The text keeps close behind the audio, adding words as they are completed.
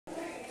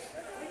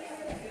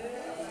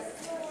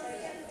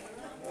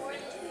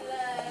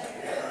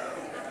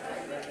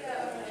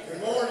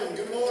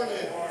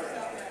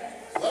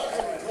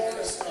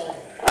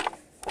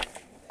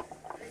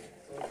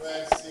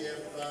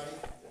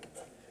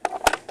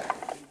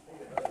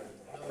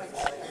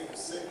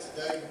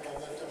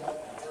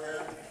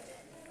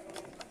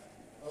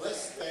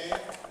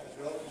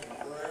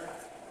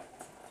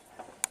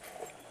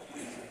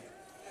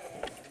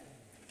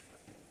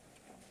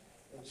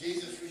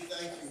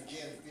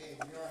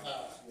in your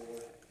house,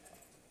 Lord.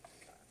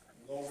 And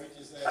Lord, we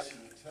just ask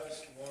you to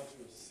touch the ones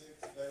who are sick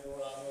today,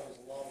 Lord. I know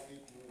there's a lot of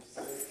people who are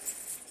sick,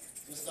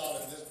 just not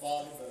in this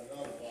body, but in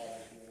other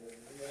bodies, Lord.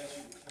 And we ask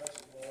you to touch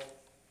them, Lord.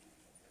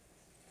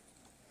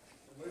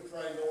 And we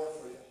pray, Lord,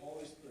 for your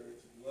Holy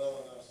Spirit to dwell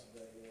in us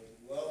today, Lord. To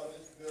dwell in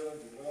this building,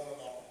 to dwell in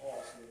our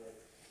hearts, Lord.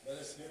 Let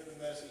us hear the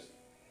message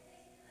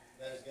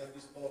that is going to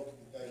be spoken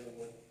today,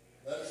 Lord.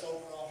 Let us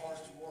open our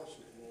hearts to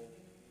worship, Lord.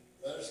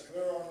 Let us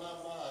clear our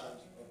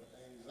minds of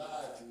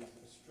anxieties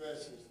and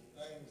stresses and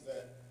things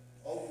that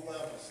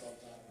overwhelm us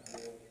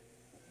sometimes, Lord.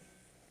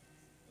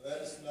 Let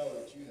us know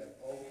that you have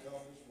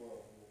overcome this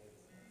world, Lord.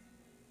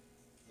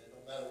 That no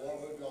matter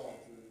what we're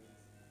going through,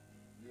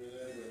 you're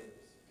there with us.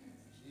 In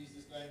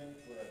Jesus' name we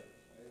pray.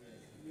 Amen.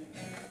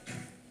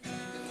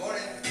 Good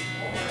morning. Good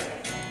morning.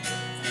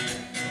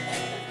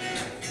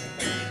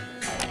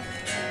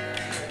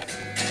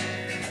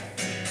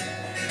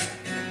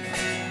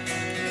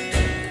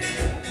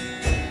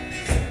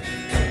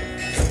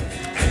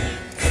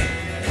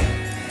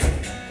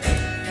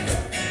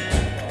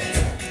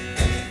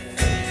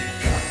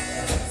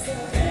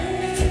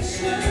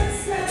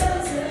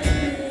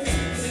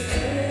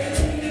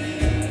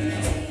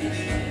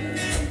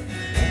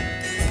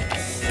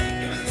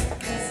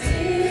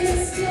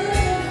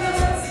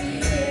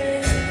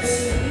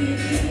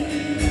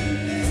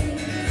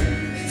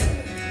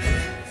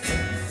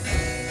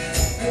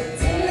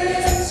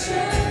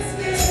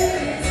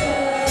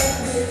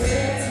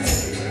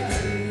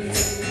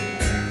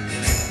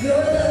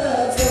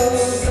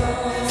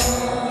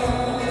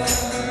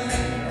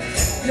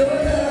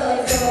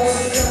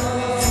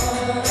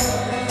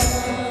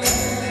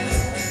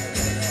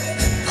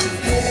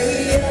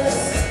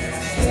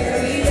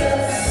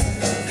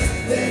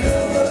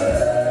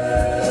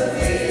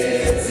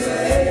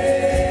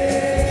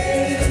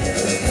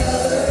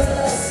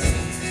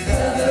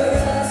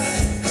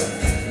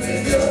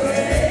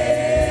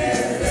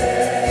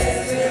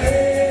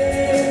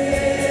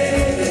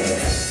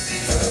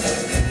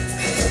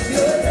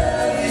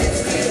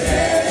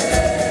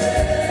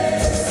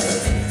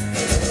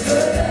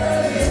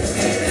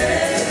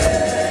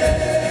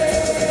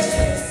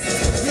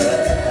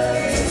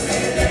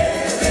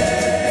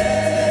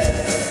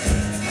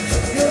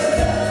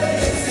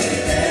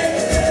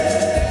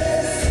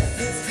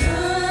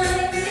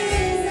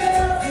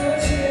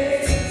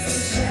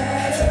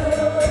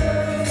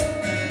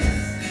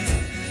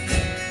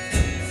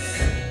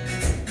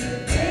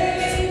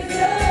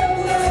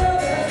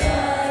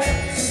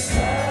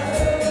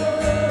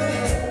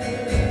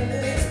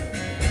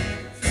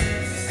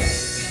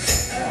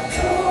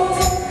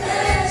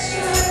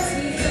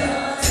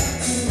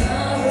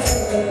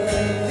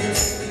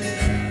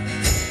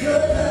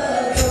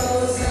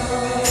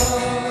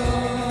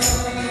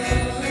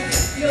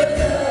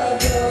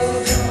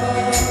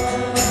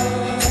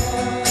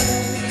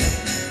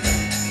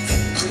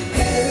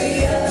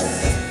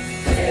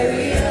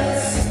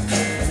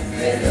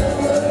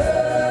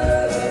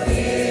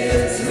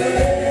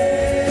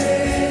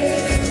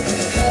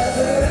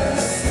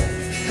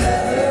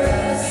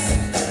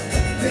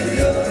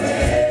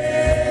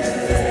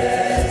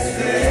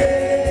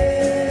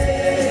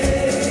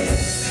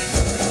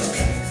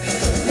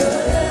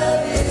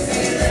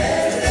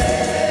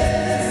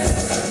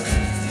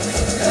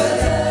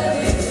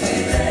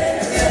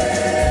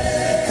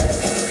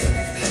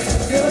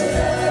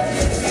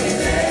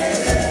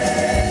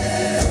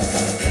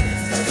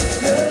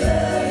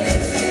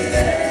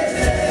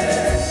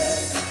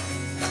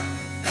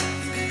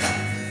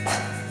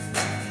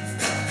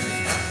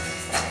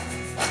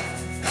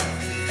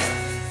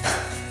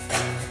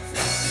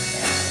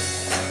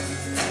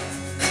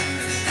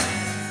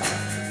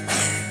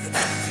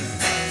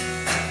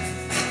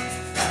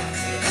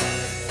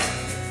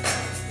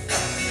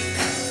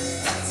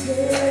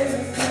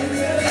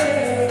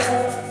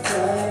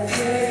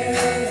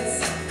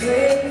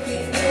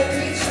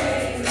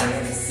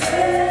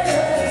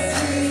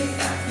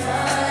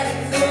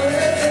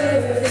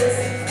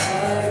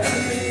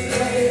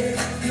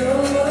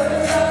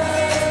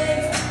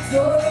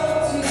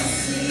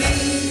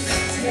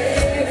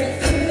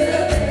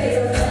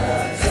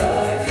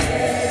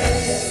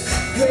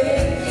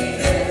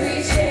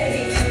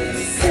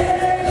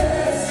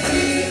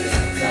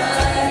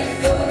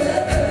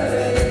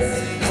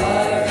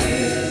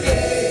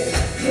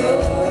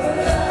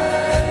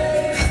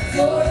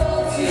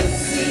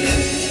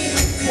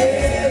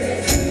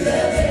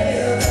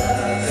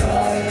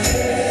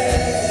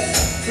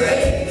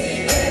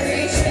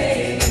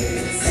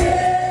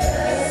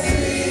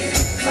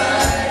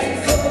 Fighting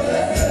for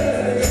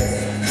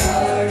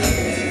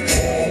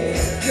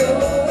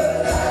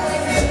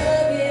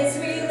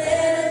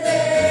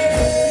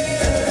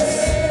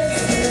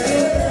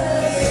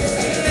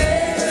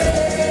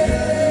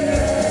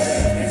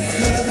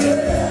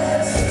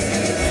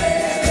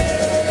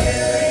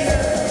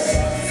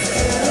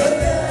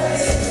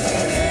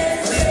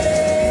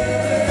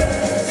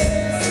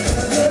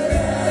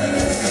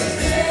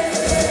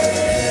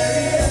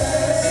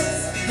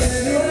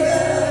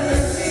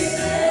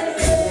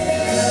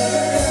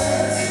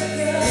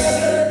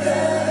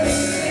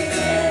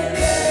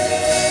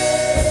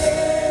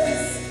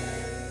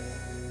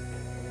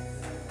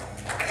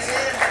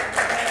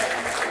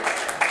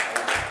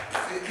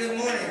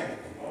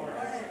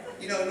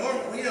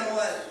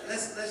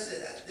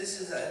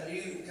this is a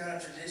new kind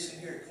of tradition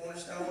here at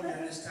Cornerstone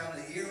during this time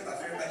of the year. If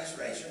everybody just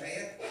raise your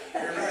hand,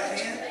 your right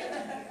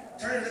hand,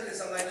 turn and look at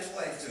somebody, just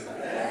wave to them.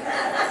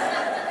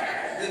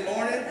 Good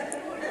morning.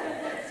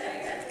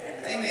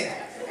 Amen.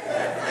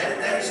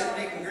 There's your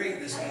meet and greet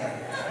this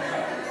morning.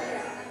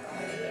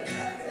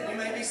 And you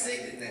may be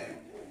seated now.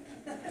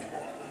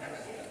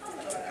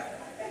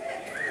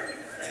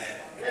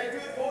 Hey,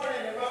 good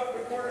morning and welcome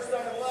to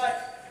Cornerstone of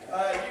Life.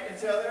 You can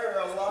tell there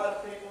are a lot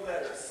of people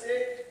that are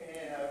sick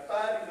and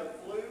fighting the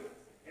flu,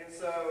 and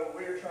so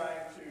we're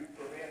trying to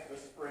prevent the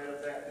spread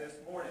of that this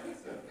morning.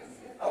 So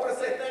I want to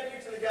say thank you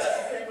to the guys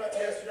who came up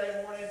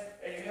yesterday morning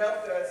and you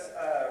helped us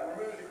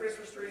remove the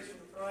Christmas trees from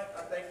the front.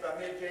 I think by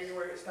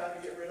mid-January it's time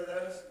to get rid of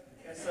those.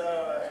 And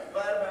so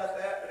glad about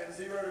that, but in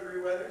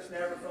 0-degree weather it's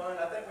never fun.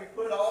 I think we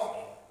put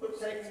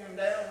taking them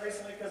down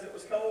recently because it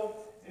was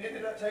cold and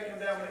ended up taking them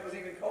down when it was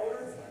even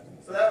colder.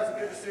 So that was a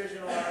good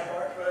decision on our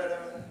part,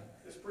 but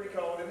it's pretty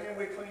cold. And then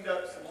we cleaned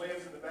up some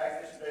limbs in the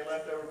back yesterday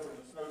left over from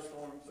the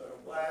snowstorm, so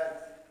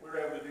glad we were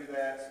able to do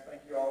that. So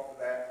thank you all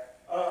for that.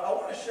 I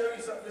want to show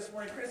you something this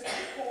morning. Chris, can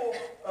you pull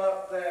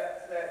up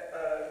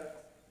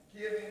that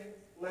giving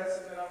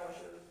lesson that I want to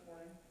show this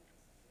morning?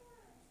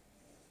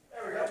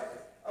 There we go.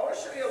 I want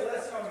to show you a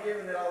lesson on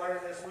giving that I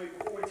learned this week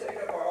before we take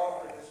up our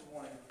offering this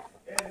morning.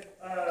 And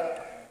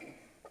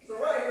so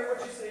right here,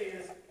 what you see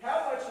is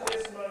how much of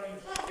this money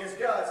is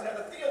God's. Now,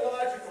 the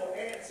theological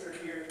answer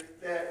here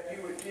that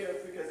you would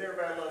give, because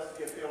everybody loves to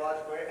give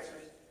theological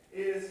answers,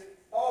 is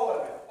all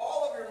of it.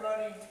 All of your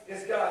money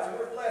is God's, and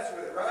we're blessed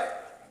with it, right?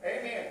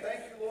 Amen.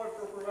 Thank you, Lord,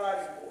 for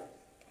providing for it.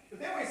 But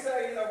then we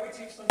say, we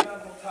teach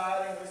sometimes on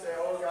tithing. We say,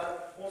 oh, God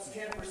wants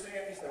 10%.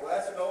 You say, well,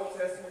 that's an Old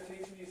Testament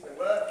teaching. You say,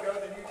 well, if you go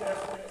to the New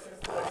Testament, it says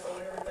that they sold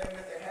everything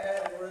that they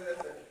had in order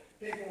that the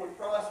people would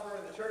prosper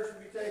and the church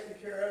would be taken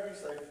care of. You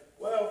say,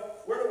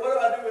 well, what do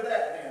I do with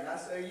that then? I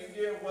say, you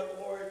give what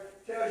the Lord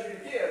tells you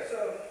to give.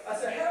 So I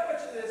say, how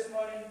much of this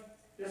money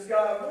does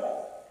God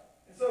want?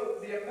 And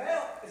so the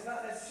amount is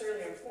not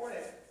necessarily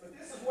important, but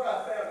this is what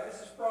I found.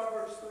 This is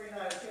Proverbs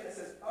 3:9-10. It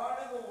says,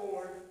 honor the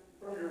Lord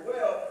from your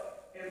wealth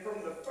and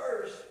from the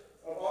first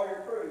of all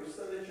your produce,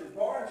 so that your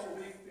barns will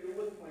be filled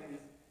with plenty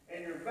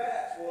and your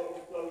vats will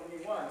overflow with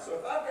new wine. So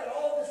if I've got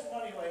all this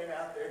money laying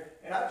out there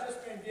and I've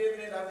just been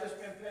giving it, I've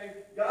just been paid,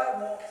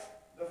 God wants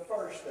the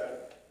first of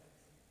it.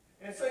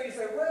 And so you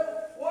say,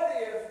 well, what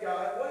if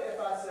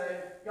I say,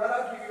 God,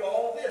 I'll give you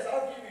all of this.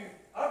 I'll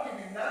give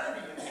you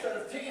 90 instead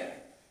of 10.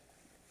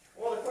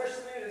 Well, the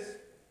question is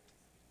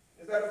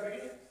that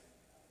obedience?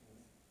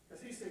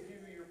 Because he said,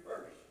 give me your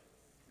first,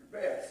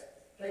 your best.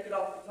 Take it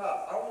off the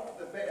top. I want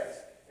the best.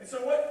 And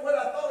so what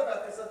I thought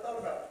about this,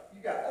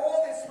 you got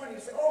all this money. You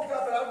say, oh,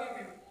 God, but I'll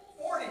give you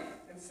 40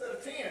 instead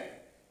of 10.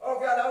 Oh,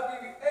 God, I'll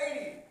give you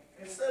 80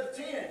 instead of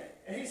 10.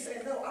 And he's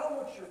saying, no, I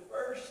want your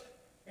first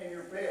and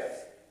your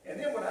best. And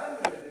then what I'm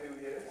going to do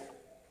is,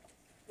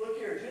 look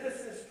here,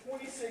 Genesis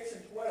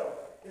 26:12.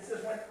 It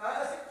says, when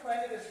Isaac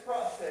planted his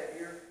crops that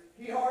year,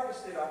 he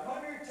harvested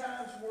 100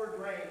 times more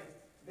grain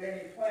than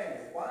he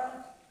planted. Why?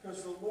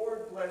 Because the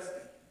Lord blessed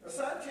him. Now,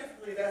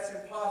 scientifically, that's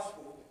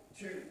impossible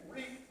to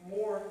reap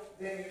more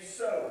than you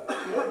sow.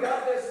 What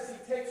God does is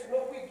he takes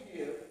what we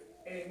give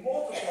and he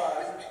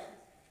multiplies it,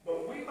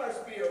 but we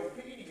must be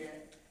obedient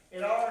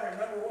in honoring,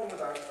 number one,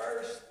 with our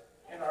first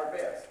and our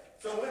best.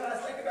 So when I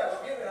think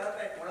about giving, I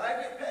think when I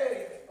get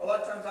paid, a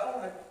lot of times I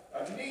want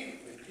to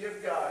immediately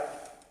give God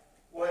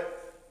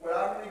what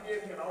I'm going to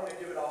give him. I want to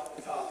give it off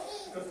the top.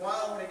 Because why?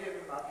 I want to give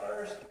him my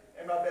first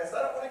and my best.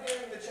 I don't want to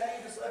give him the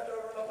change that's left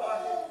over in my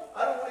pocket.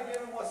 I don't want to give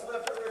him what's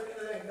left over at the end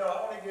of the day. No,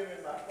 I want to give him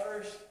my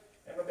first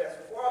and my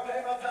best. Before I pay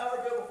my power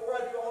bill, before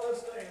I do all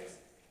those things,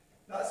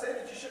 not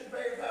saying that you shouldn't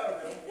pay your power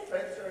bill,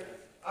 pay the church.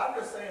 I'm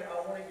just saying I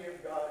want to give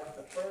God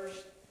the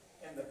first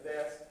and the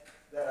best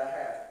that I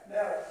have.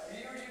 Now,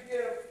 you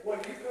give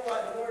what you feel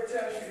like the Lord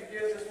tells you to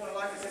give. This one,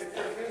 like I said, if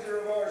you're a visitor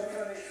of ours, we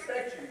don't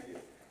expect you to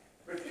give.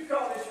 But if you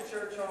call this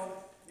your church home,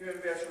 you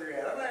invest where you're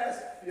at. I'm going to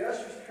ask the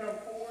ushers to come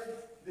forward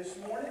this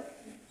morning.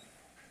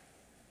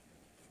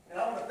 And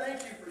I want to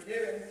thank you for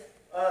giving.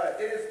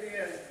 It has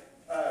been,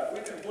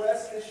 we've been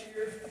blessed this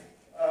year.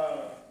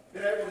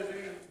 Been able to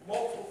do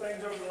multiple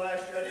things over the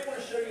last year. I did want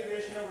to show you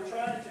this. We're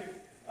trying to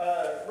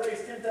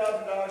raise $10,000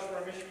 for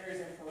our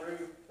missionaries in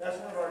Peru.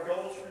 That's one of our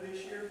goals for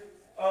this year.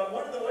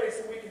 One of the ways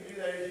that we can do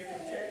that is you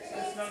can text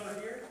this number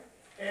here,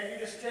 and you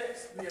just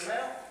text the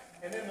amount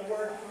and then the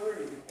word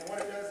Peru. And what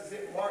it does is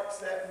it marks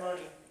that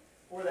money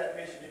for that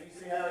mission. And you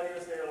see how it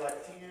is there,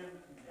 like 10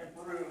 and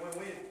Peru. And when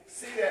we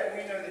see that,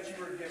 we know that you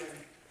were giving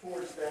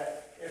towards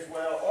that as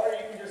well. Or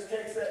you can just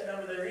text that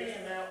number there, any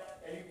amount,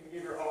 and you can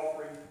give your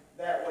offering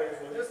that way as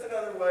well. Just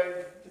another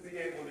way to be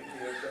able to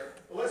give.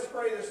 So let's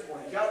pray this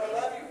morning. God, we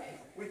love you.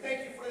 We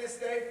thank you for this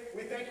day.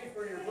 We thank you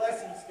for your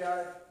blessings,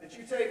 God, that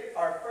you take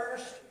our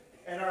first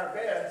and our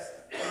best,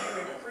 and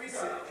you increase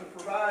it to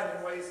provide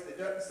in ways that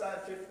doesn't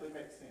scientifically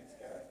make sense,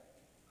 God.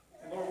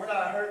 And Lord, we're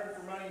not hurting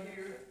for money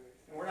here,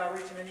 and we're not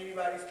reaching in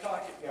anybody's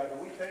pocket, God,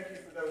 but we thank you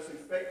for those who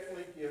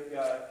faithfully give,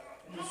 God,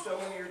 and who sow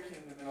into your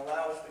kingdom and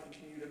allow us to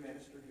continue to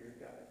minister here,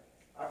 God.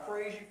 I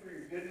praise you for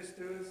your goodness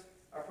to us.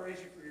 I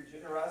praise you for your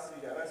generosity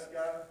to us,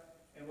 God.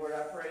 And Lord,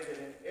 I pray that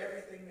in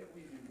everything that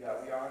we do,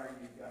 God, we honor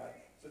you, God.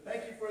 So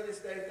thank you for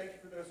this day. Thank you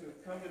for those who have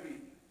come to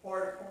be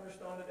part of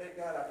Cornerstone today,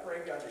 God. I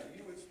pray, God, that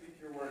you would speak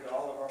your word to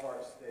all of our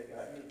hearts today,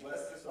 God. You would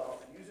bless this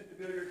offering. Use it to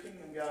build your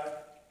kingdom, God.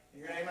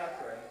 In your name I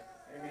pray.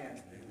 Amen.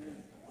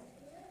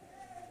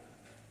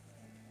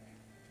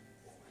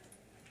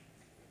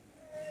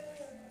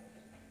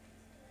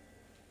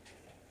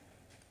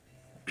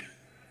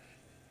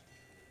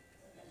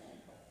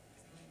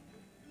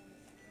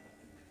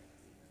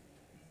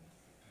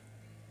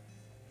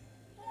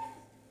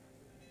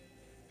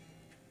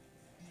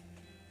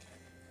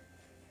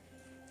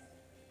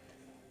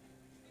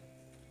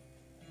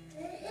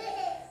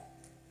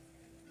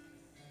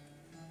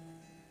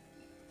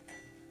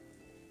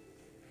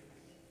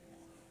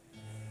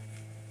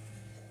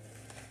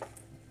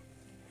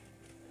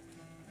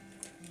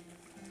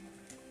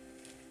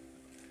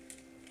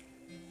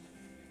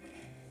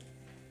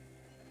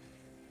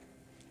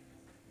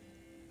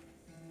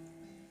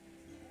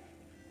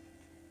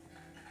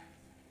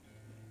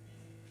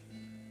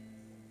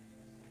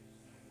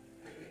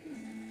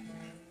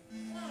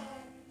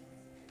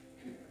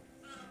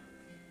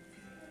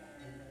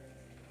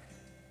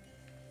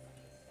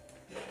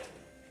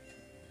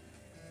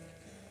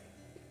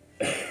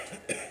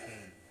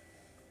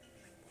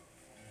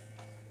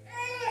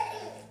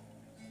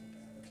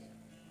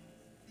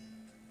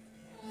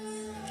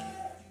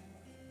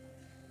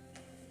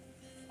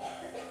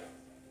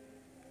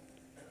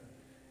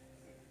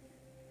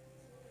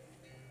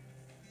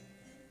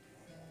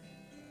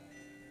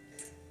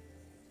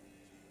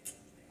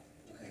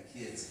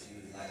 Kids, if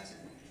you would like to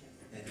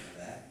head to the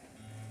back.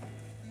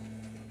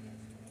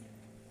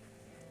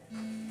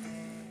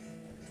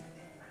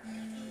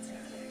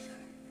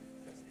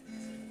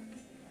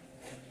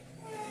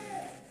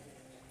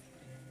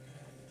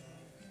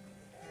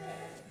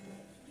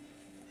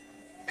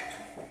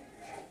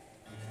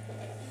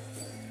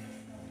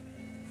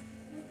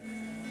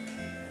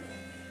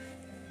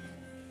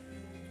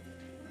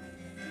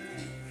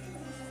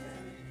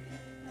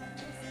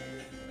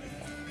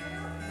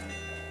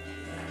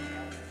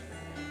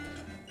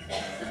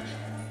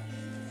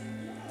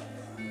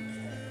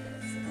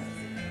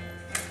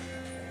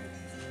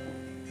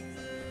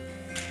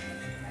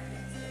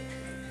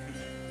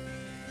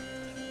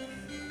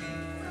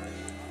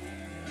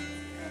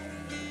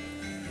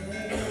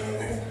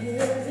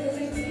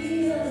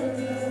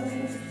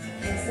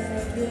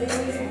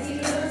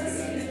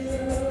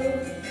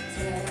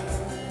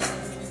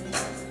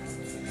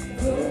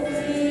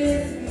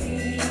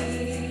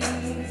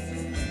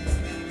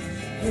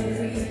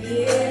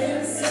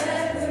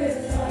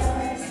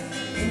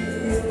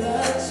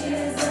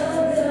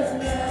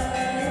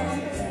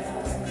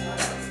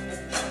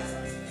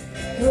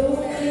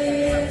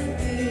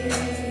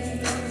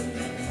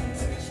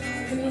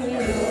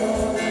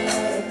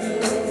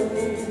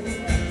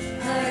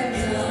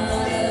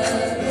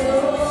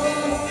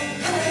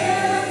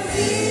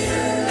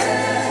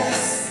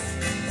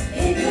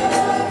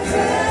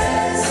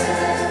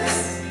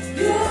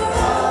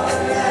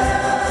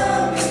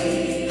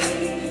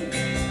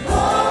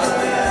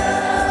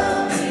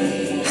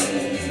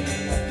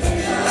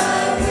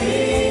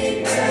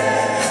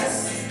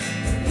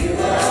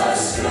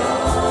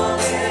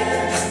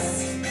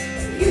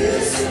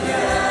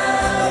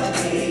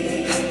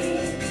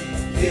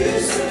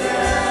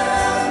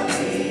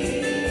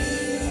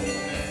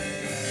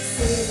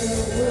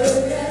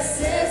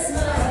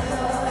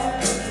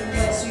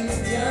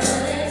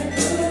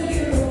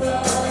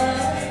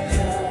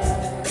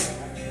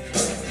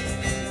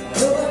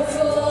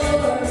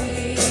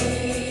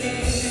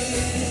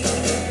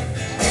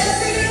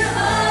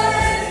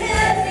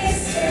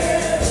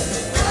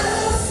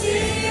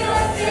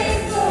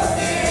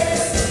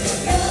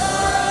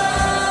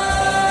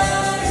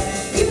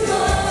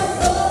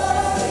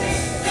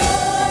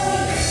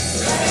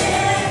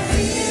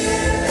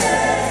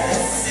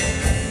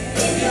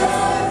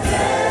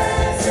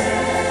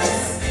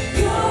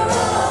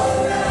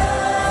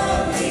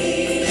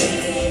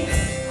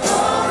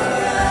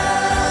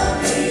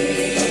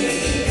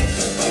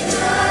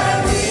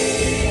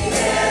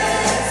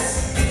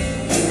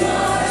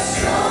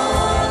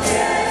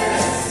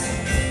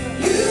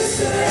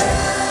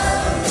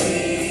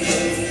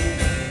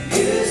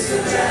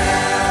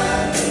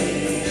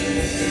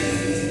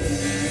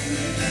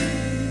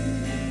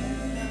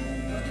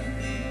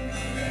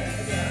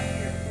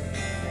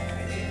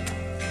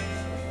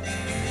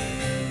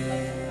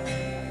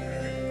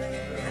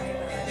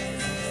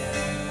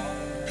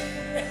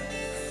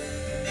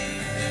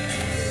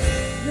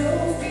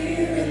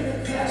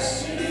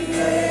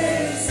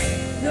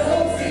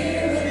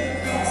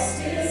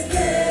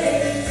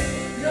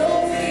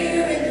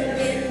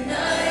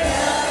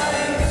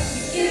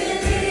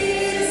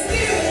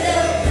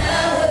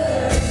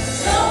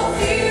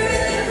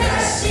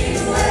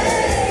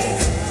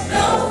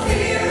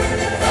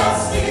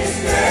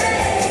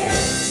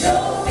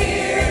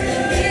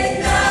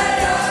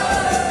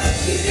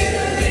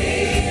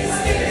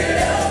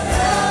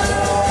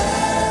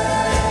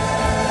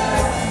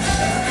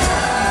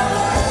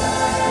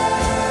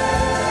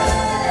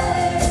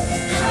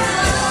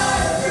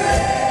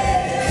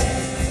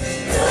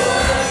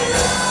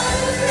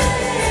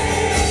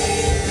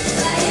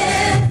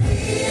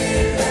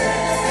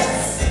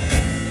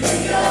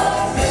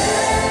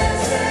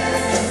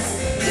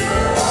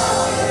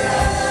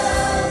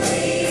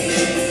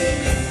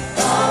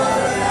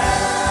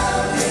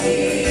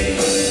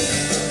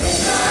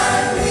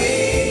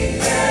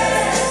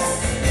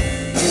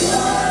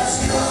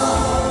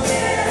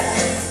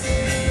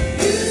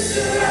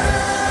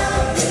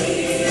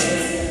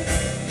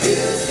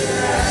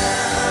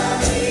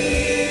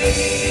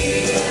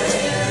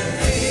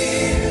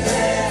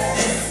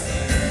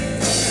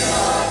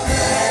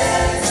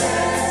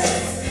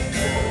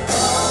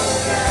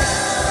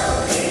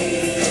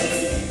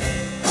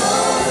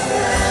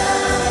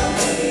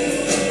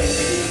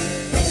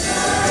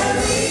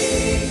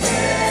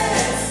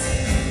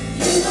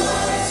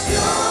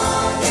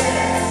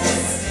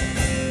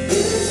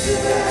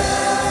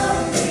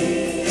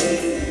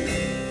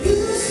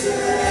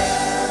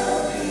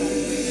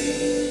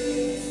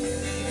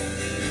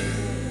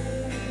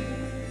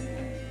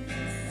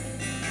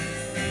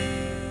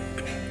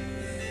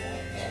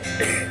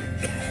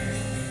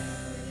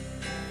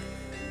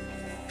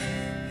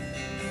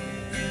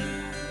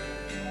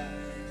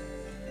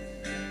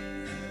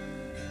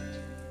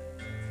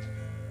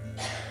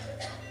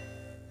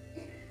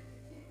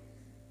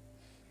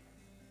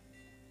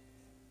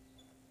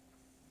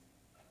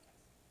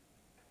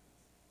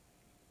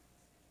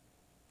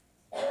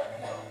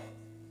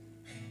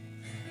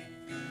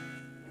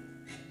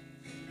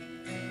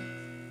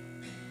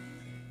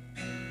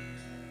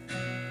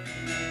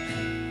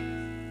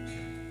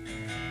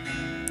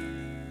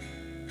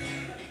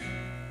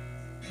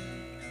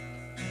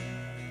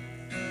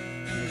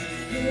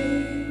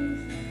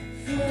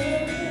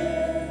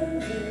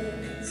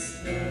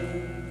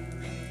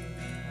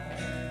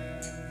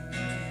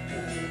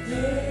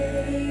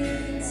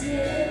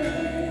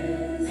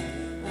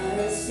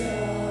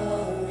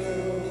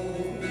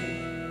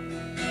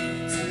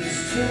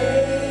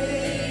 Hallelujah.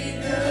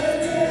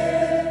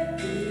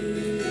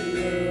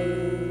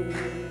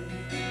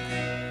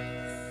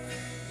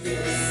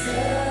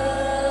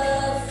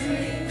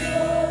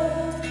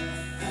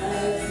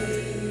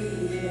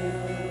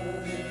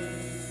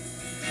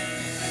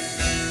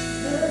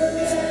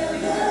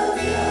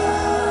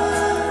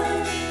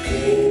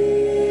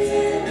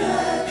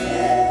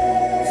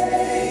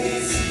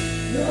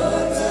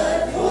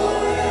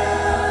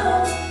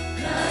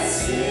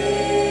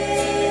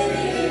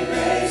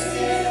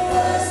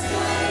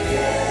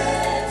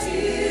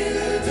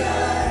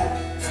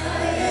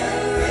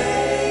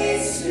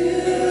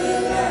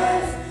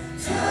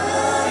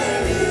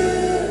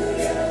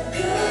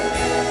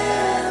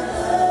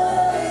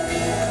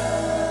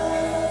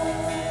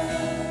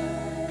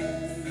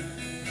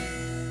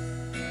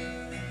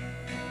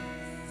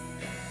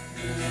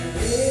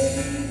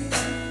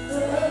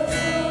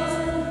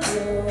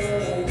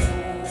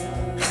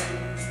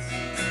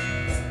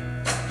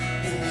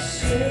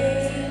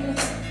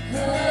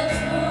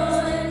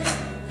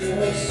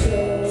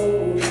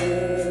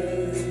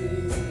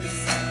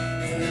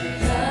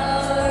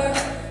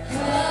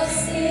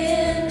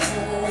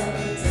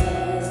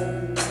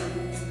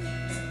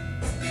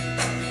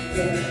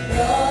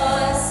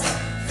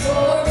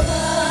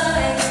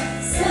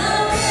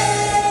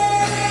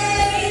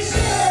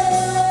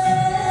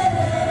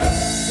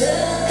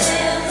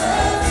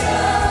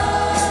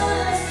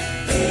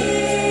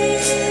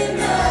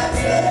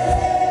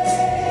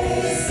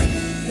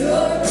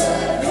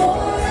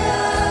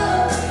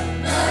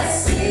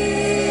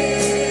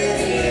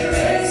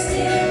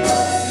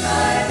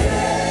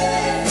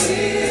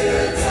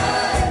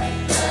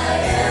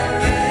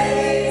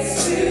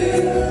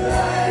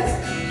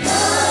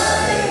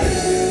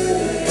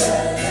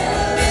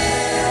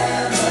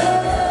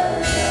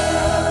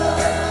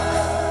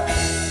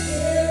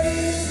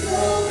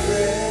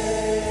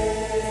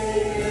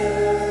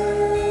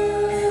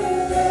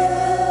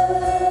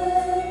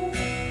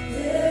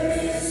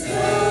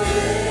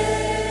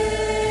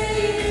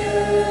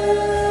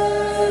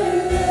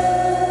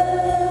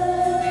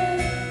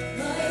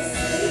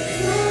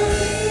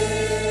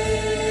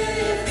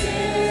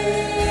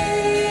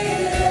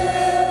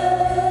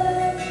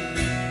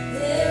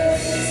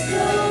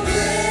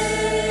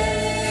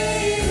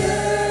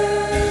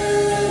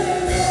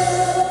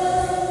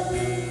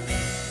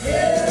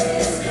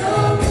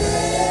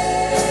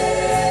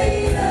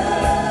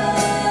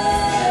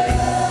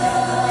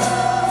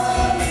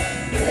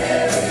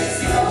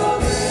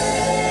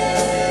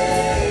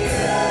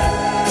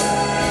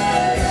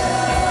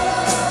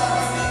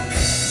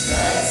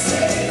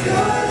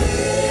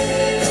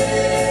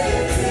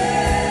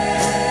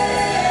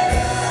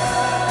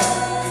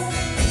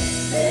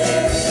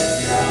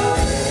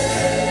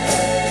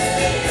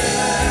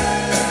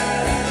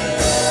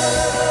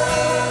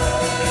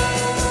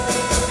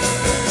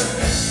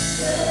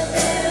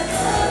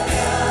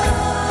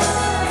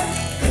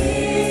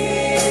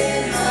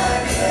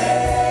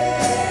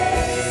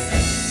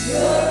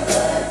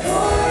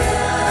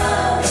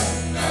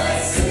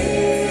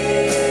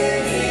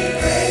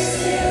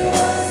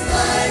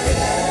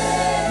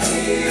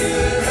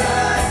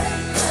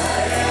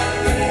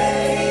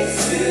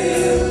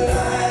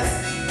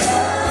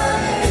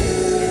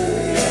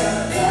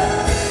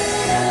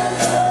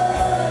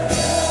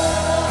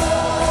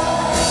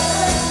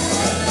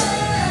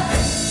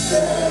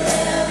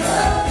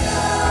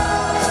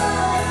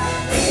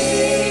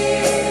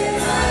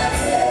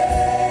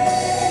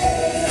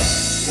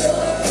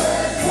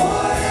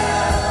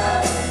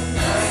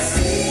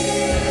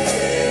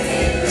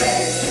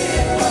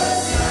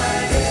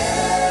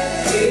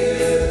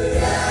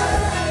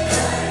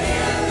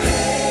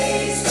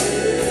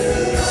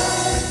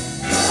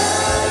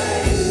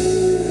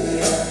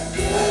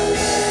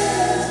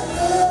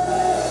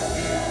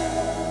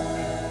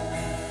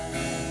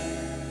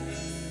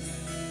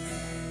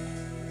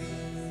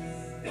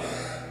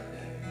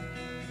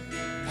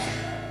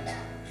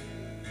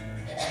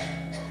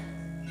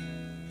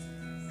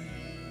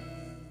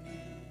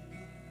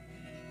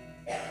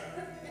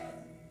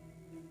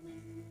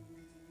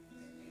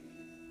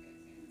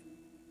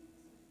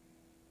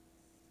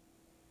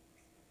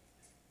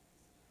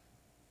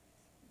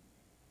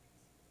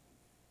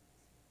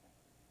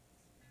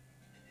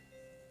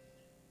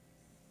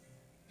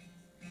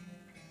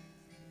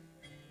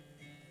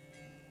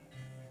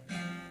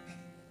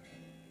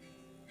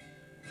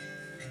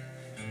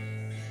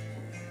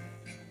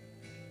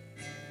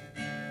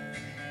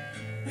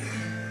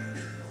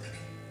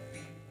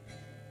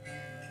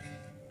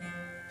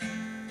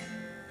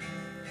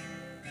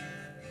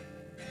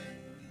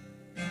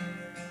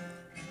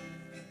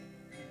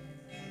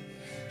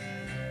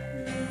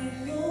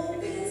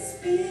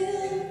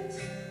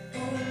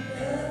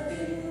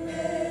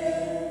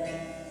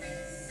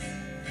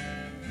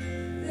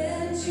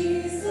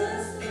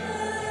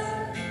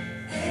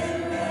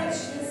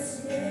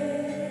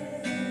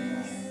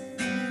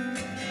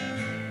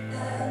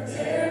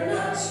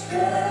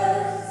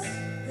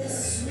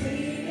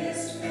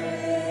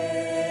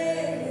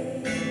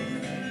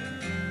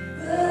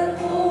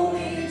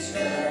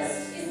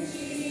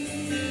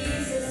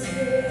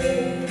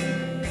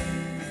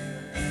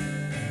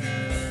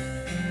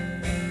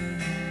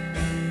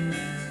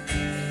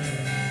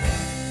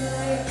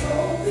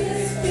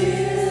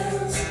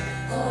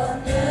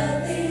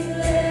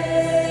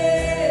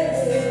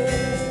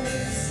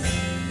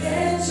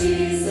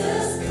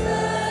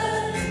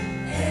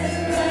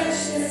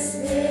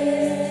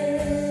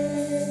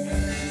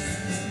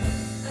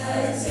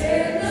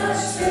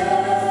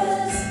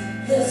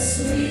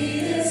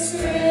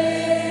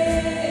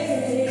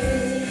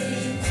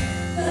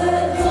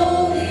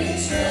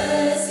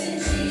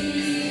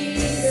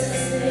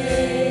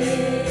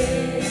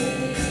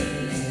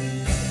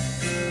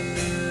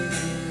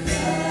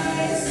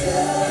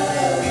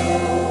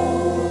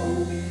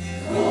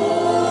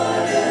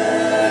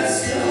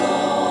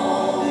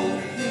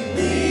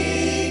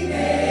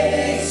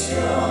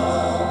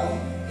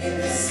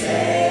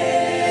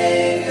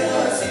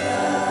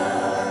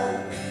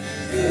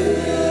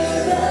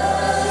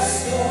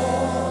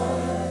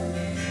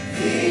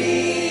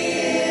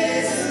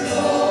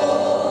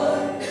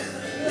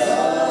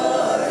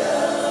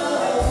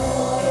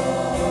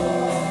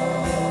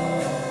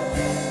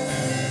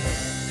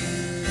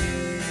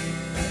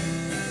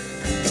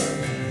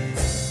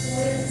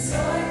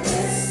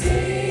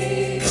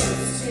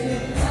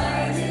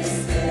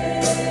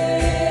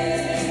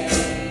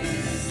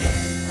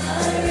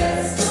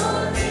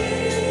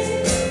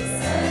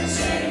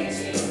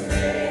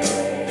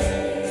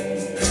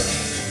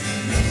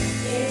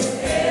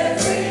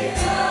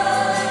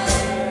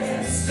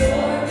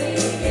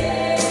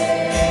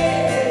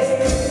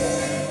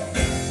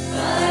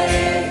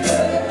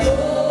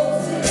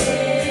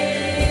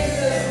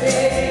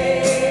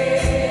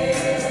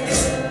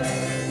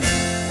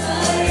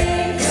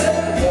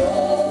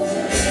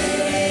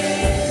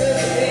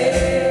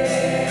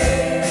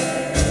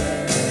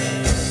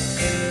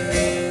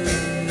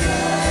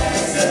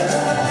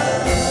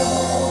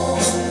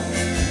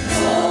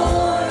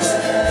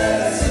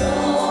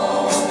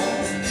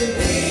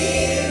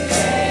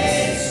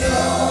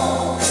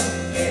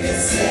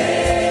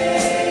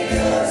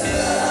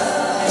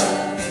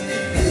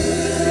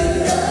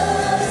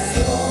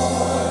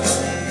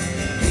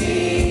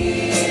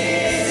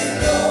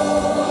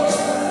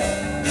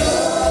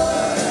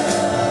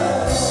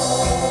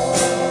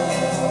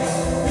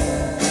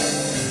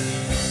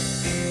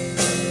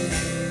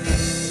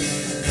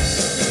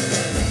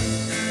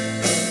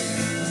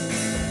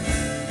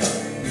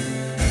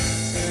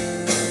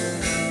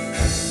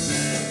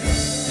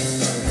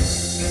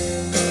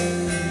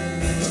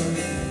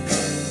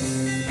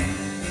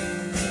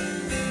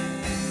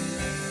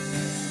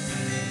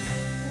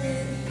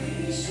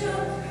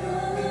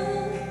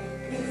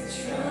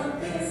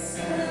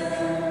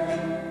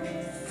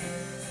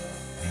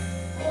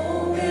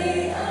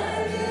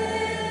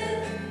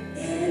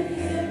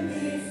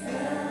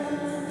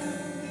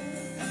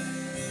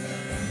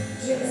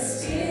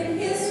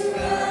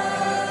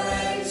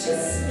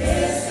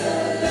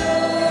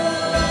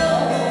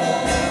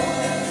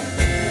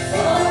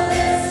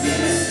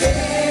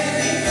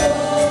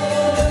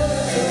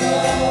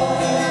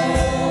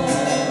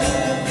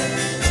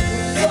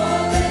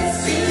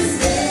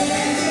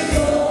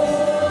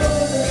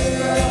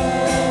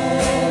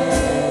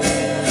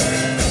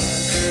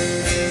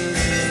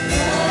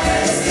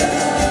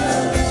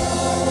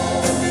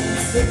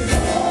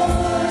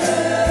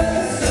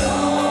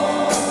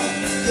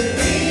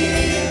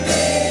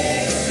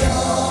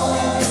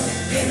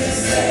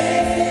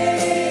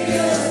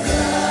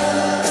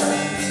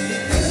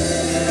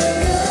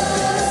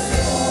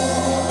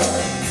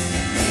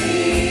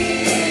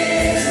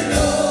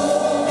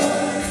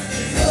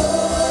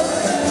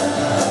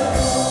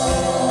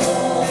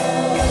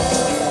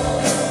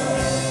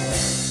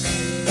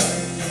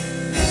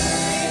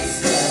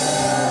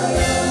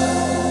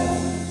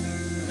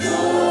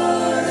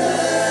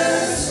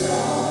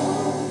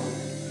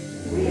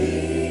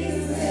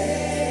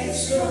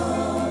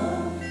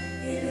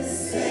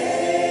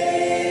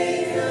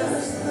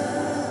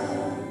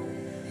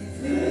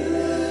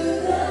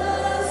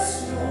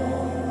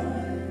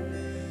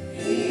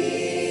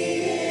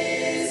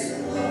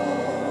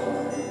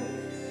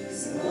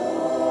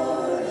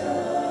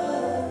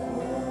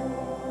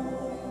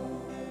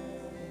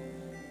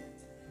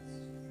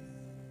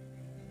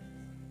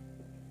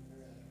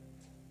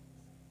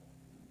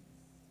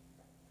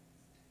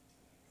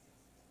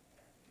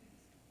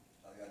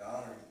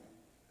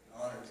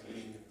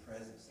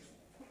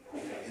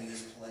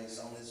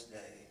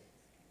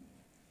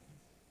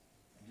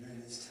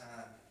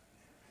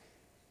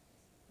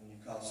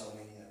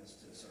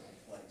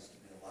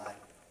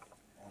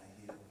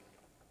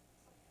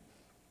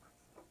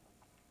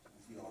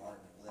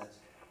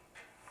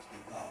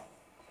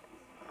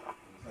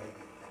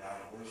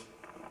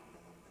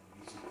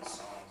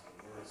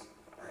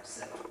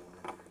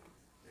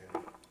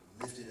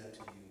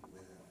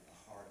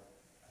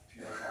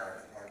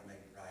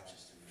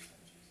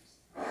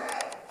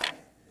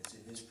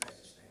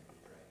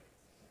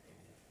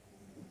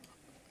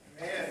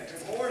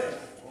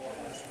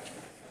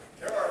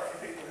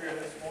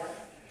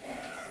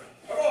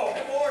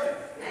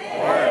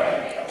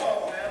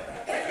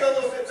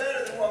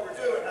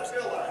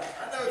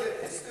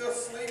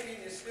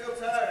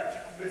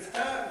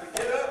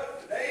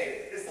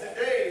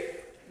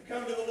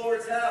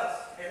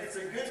 it's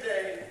a good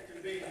day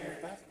to be here,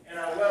 and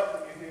I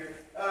welcome you here.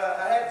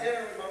 I had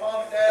dinner with my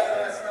mom and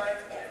dad last night,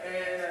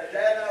 and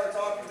Dad and I were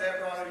talking. Dad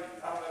probably,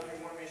 I don't know if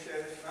you want me to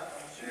share this or not, I'm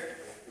going to share it.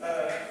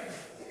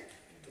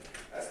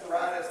 That's the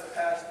right as the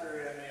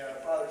pastor and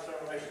the father-son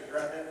relationship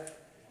right there.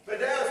 But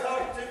Dad was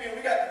talking to me, and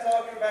we got to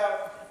talking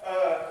about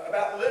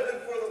living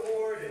for the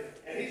Lord,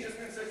 and he's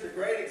just been such a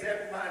great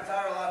example my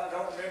entire life. I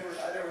don't remember,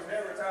 there was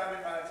never a time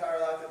in my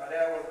entire life that my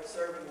dad wasn't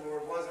serving the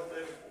Lord, wasn't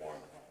living for him.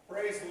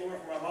 Praise the Lord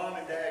for my mom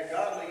and dad,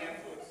 godly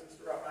influences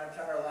throughout my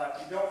entire life.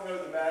 You don't know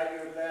the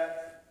value of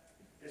that.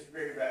 It's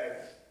very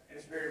valuable, and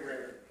it's very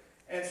rare.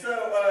 And so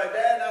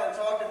Dad and I were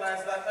talking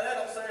last night. My dad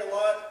don't say a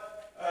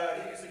lot.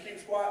 He usually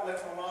keeps quiet and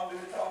lets my mom do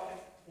the talking.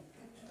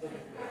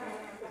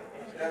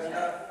 That's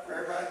enough for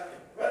everybody.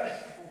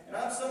 And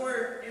I'm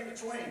somewhere in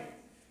between.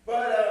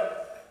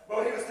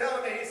 But he was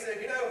telling me, he said,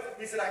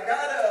 I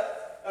got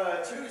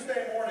up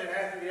Tuesday morning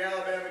after the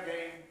Alabama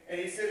game, and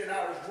he said, and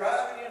I was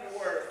driving into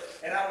work,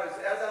 and as I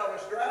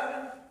was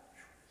driving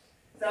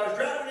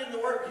into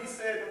work, he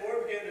said, the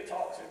Lord began to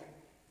talk to me.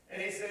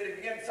 And he said, he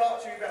began to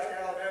talk to me about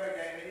the Alabama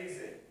game, and he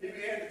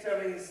began to tell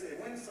me, he said,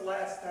 when's the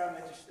last time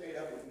that you stayed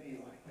up with me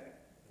like that?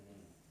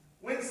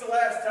 When's the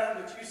last time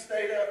that you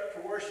stayed up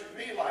to worship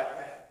me like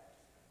that?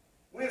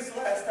 When's the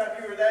last time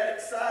you were that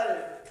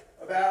excited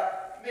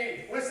about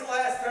me? When's the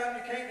last time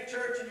you came to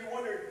church and you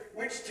wondered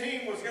which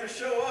team was going to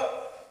show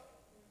up?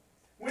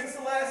 When's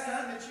the last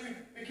time that you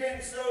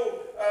became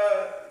so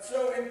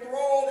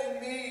enthralled in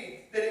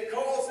me that it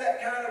caused that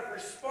kind of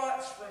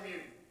response from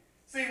you?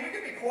 See, we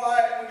can be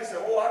quiet and we can say,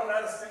 oh, I'm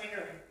not a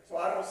singer, so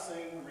I don't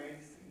sing or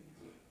anything.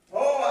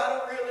 Oh, I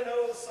don't really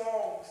know the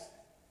songs.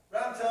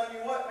 But I'm telling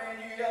you what, man,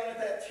 you're yelling at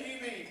that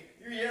TV.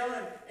 You're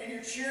yelling and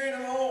you're cheering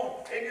them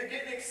on and you're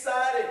getting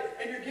excited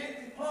and you're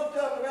getting pumped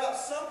up about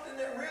something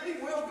that really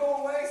will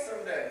go away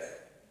someday.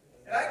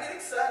 And I get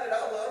excited.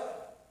 I love it.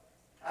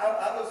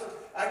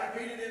 I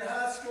competed in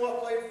high school. I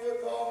played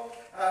football.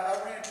 I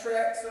ran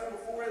track some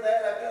before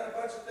that. I've done a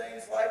bunch of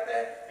things like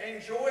that. I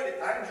enjoyed it.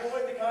 I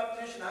enjoyed the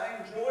competition. I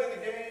enjoyed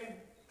the game.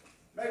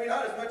 Maybe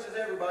not as much as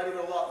everybody,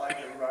 but a lot like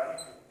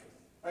everybody.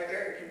 Like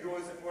Eric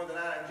enjoys it more than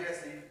I and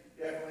Jesse,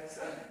 definitely.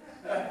 So,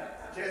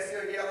 Jesse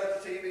will yell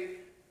at the TV.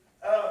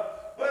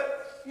 But,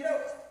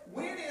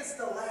 when is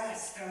the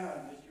last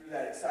time that you were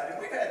that excited?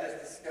 We've had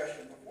this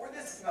discussion before.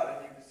 This is not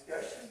a new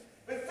discussion.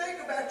 But think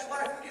about your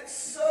life. We get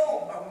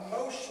so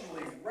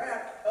emotionally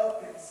wrapped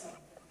up in something.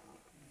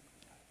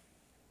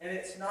 And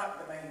it's not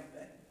the main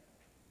thing.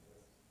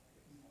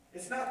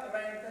 It's not the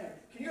main thing.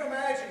 Can you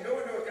imagine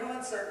going to a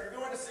concert, you're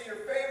going to see your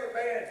favorite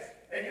band,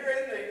 and you're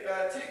in the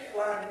ticket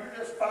line, and you're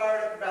just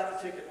fired up about the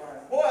ticket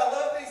line. Boy, I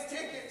love these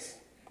tickets.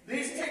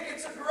 These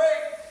tickets are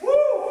great.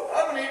 Woo!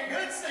 I'm going to get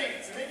good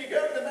seats. And then you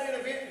go to the main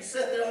event and you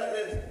sit there like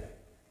this.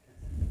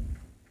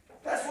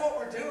 That's what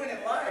we're doing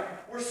in life.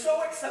 We're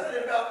so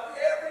excited about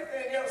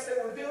everything else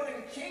that we're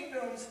building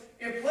kingdoms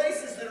in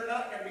places that are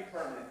not going to be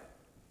permanent.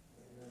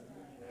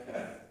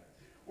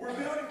 We're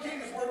building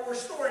kingdoms. We're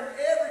storing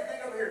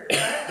everything over here.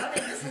 I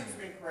mean, this week's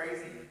been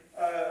crazy.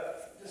 I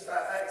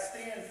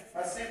extend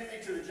my sympathy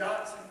to the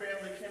Johnson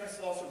family. Kenneth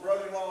lost a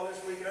brother-in-law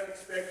this week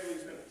unexpectedly.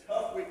 It's been a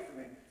tough week for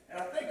me.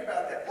 And I think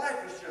about that.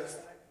 Life is just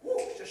like, whoo,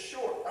 it's just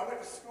short. I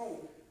went to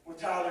school with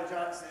Tyler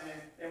Johnson,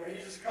 and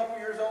he's just a couple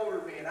years older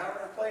than me, and I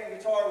remember playing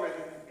guitar with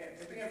him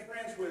and being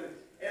friends with him.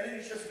 And then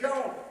he's just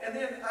gone. And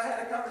then I had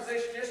a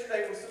conversation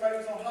yesterday with somebody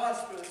who was on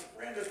hospice, a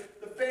friend of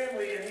the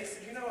family, and he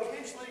said,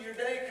 eventually your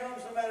day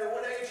comes no matter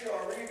what age you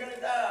are, where you're going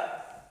to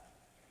die.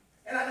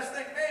 And I just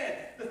think,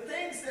 man, the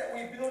things that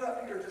we build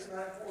up here are just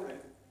not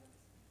important.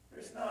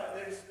 They're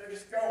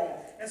just gone.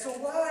 And so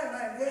why am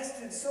I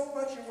investing so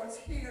much in what's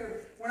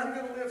here when I'm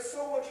going to live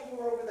so much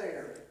more over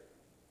there?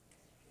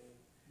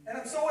 And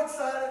I'm so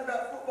excited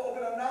about football,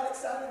 but I'm not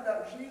excited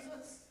about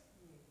Jesus.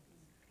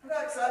 I'm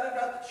not excited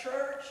about the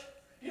church.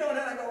 And then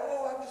I go,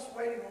 oh, I'm just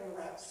waiting on the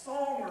right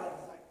song, or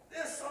I'm like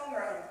this song,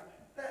 or I'm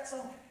like that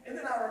song. And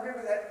then I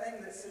remember that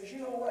thing that says, you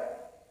know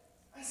what?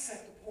 I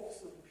set the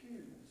pulse of the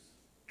pews.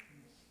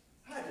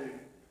 I do.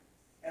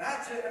 And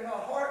my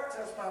heart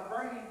tells my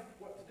brain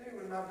what to do,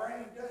 and my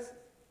brain doesn't.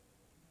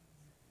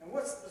 And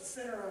what's the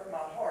center of my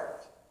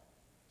heart?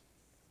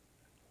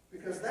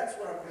 Because that's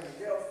what I'm going to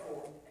yell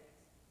for,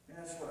 and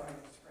that's what I'm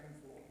going to scream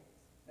for,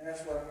 and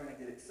that's what I'm going to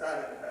get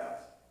excited about.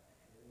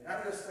 And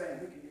I'm just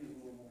saying, we can use a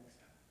little more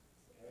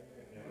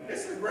excitement.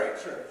 This is a great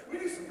church. We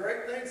do some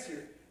great things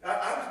here. We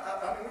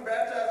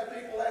baptized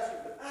people last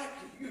week, but I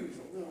could use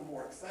a little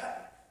more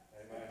excitement.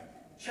 Amen.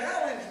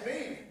 Challenge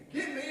me.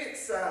 Get me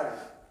excited.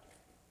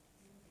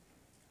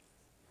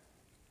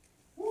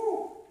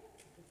 Woo!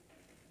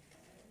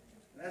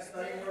 And that's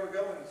not even where we're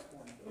going this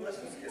morning. But let's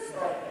just get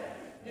started.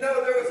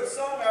 There was a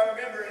song I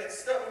remember, and it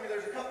stuck with me.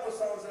 There's a couple of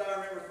songs that I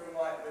remember from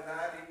like the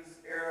 90s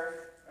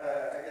era.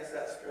 I guess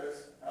that's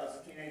because I was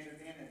a teenager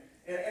then.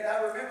 And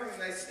I remember them,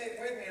 they stick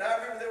with me. And I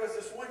remember there was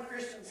this one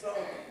Christian song,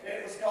 and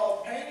it was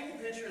called Painting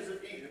Pictures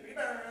of Egypt.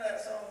 Anybody remember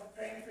that song,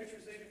 Painting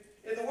Pictures of Egypt?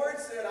 And the word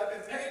said, I've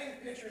been painting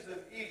pictures of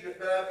Egypt,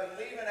 but I've been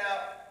leaving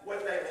out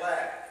what they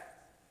lack.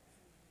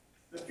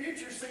 The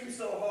future seems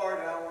so hard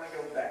and I want to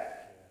go back.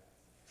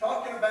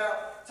 Talking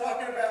about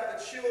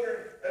the children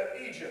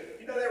of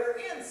Egypt. You know, they were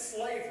in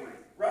slavery,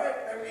 right?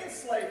 They were in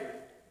slavery.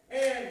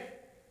 And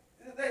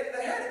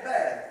they had it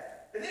bad.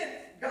 And then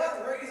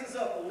God raises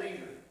up a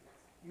leader,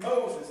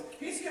 Moses.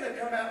 He's going to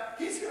come out.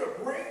 He's going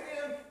to bring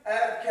them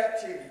out of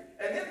captivity.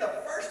 And then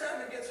the first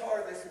time it gets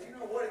hard, they said, you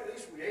know what? At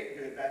least we ate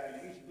good back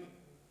in Egypt.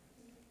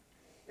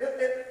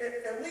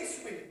 At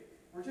least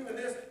we're doing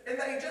this. And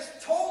they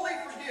just totally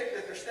forget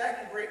that they're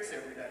stacking bricks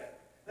every day.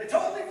 They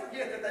totally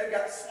forget that they've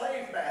got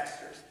slave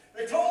masters.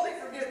 They totally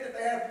forget that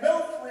they have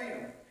no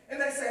freedom. And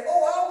they say,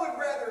 oh, I would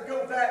rather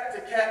go back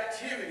to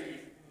captivity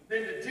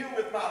than to deal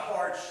with my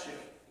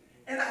hardship.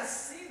 And I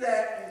see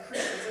that in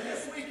Christians. And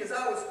this week, as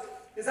I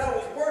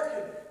was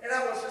working, and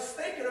I was just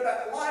thinking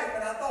about life,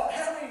 and I thought,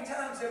 how many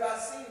times have I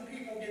seen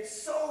people get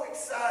so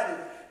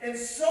excited and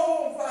so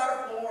on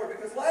fire for the Lord?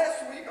 Because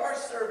last week, our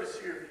service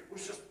here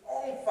was just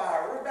on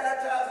fire. We're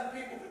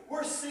baptizing people.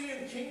 We're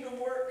seeing kingdom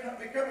work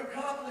become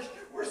accomplished.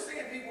 We're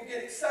seeing people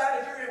get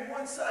excited. You're in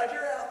one side,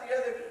 you're out the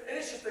other, and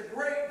it's just a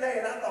great day.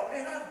 And I thought,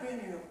 man, I've been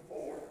here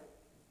before.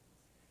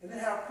 And then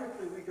how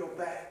quickly we go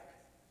back.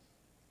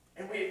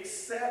 And we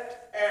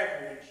accept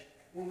average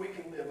when we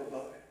can live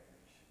above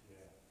average.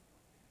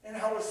 Yeah. And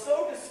I was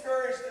so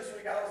discouraged this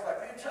week. I was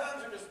like, man,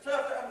 times are just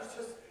tough. Times are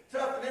just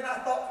tough. And then I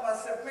thought to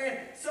myself,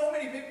 man, so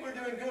many people are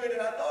doing good.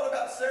 And I thought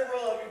about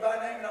several of you by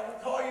name. And I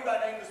won't call you by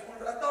name this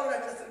morning. But I thought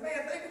about it. I said,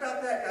 man, think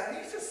about that guy.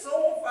 He's just so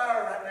on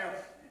fire right now.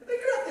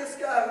 Think about this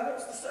guy who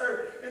wants to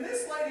serve. And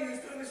this lady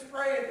who's doing this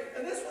praying.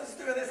 And this one's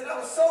doing this. And I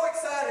was so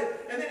excited.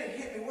 And then it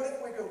hit me. What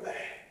if we go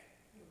back?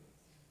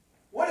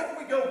 What if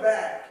we go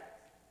back?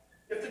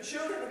 If the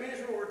children of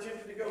Israel were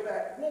tempted to go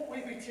back, won't we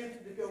be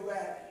tempted to go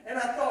back? And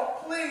I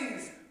thought,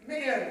 please,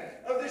 men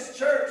of this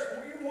church,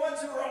 you ones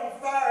who are on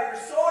fire,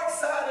 you're so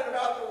excited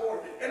about the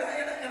Lord. And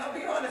I'll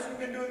be honest, we've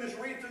been doing this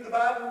read through the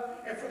Bible,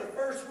 and for the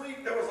first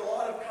week, there was a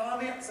lot of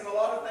comments and a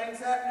lot of things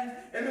happening.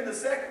 And then the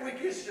second week,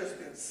 it's just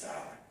been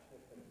silent.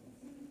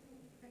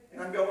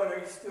 And I'm going, are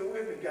you still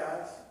with me,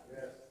 guys?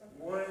 Yes.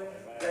 One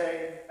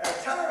day at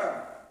a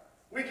time.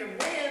 We can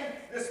win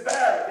this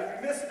battle. If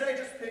you miss a day,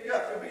 just pick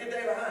up. You'll be a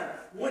day behind.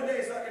 One day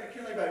is not going to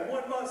kill anybody.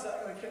 1 month's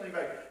not going to kill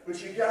anybody.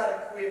 But you got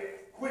to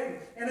quit quitting.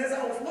 And as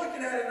I was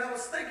looking at it and I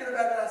was thinking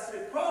about it, I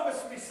said, promise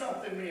me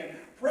something, men.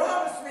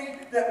 Promise me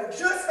that we're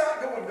just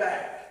not going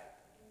back.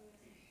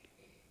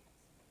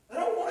 I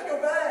don't want to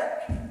go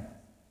back.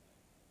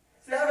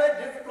 See, I've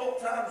had difficult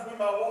times when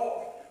my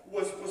walk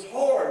was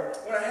hard,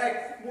 when I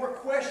had more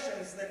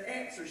questions than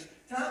answers.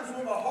 Times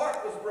when my heart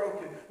was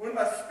broken, when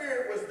my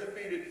spirit was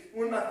defeated,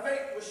 when my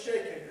faith was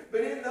shaken.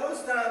 But in those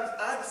times,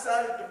 I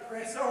decided to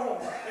press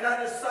on, and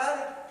I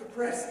decided to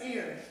press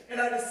in,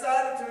 and I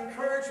decided to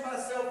encourage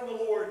myself in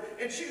the Lord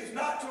and choose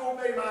not to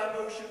obey my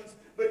emotions,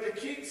 but to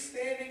keep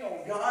standing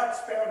on God's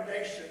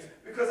foundations,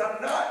 because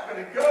I'm not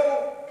going to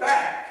go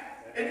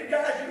back. And you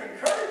guys, you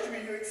encourage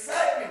me, you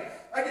excite me.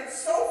 I get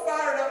so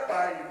fired up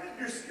by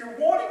you. You're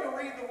wanting to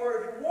read the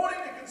Word. You're wanting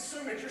to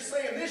consume it. You're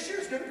saying this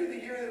year's going to be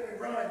the year that we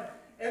run.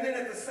 And then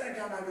at the same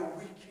time, I go,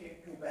 we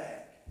can't go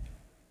back.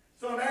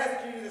 So I'm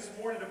asking you this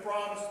morning to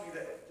promise me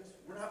that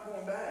we're not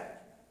going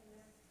back.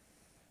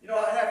 You know,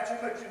 I have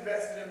too much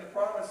invested in the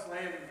promised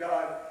land of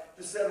God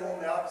to settle on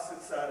the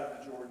opposite side of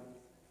the Jordan.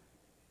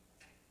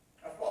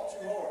 I fought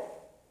too hard.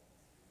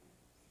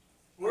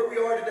 Where we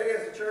are today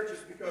as a church is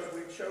because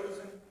we've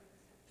chosen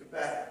to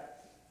battle.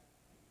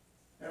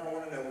 And I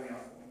want to know we aren't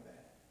going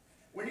back.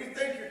 When you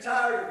think you're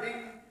tired or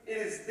beaten, it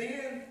is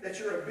then that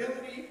your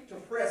ability to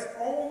press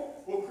on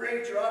will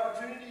create your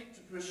opportunity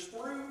to push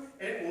through,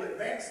 and it will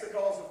advance the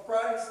cause of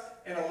Christ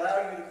and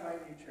allow you to claim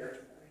new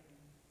territory.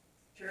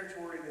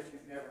 Territory that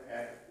you've never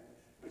had before.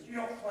 But you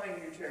don't claim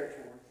new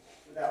territory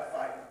without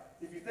fighting.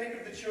 If you think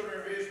of the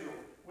children of Israel,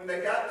 when they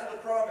got to the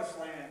promised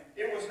land,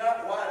 it was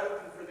not wide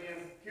open for them.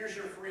 Here's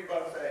your free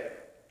buffet.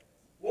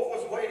 What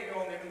was waiting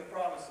on them in the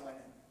promised land?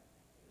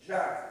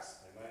 Giants.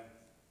 Amen.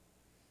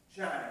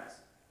 Giants.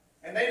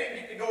 And they didn't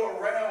get to go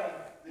around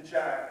the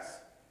giants.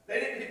 They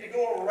didn't get to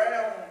go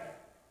around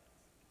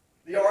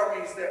the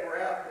armies that were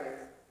out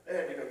there. They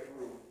had to go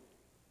through them.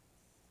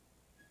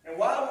 And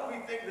why would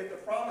we think that the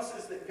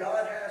promises that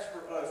God has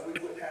for us, we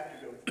wouldn't have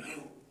to go through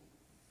them?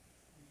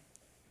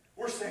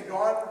 We're saying,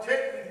 God,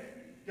 protect me.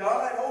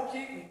 God, oh,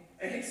 keep me.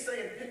 And he's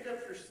saying, pick up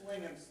your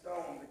sling and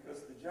stone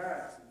because the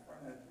giant's in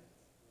front of you.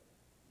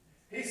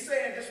 He's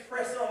saying, just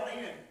press on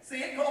in. See,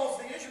 it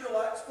caused the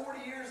Israelites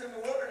 40 years in the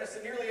wilderness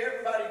and nearly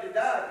everybody to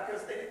die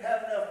because they didn't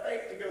have enough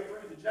faith to go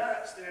through the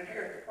giants to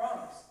inherit the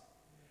promise.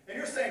 And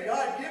you're saying,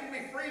 God, give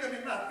me freedom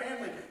in my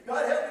family.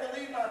 God, help me to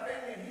lead my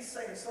family. And he's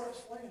saying, start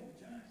slaying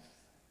the giants.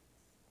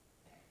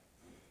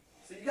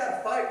 So you got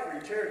to fight for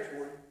your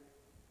territory.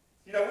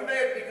 You know, we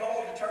may be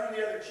called to turn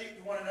the other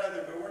cheek to one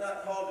another, but we're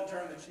not called to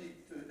turn the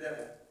cheek to the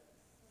devil.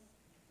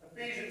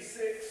 Ephesians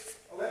 6,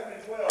 11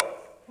 and 12.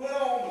 Put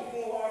on the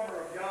full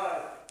armor of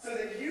God so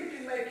that you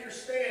can make your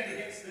stand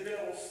against the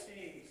devil's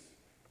schemes.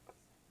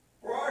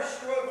 For our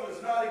struggle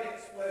is not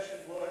against flesh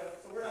and blood,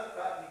 so we're not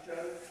fighting each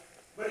other,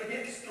 but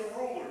against the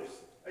rulers,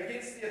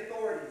 against the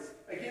authorities,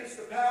 against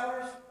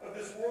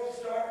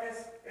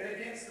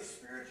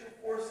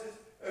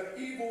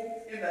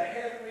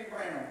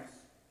grounds.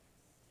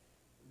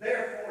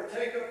 Therefore,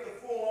 take up the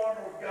full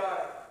armor of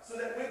God, so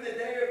that when the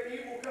day of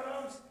evil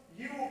comes,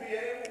 you will be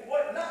able,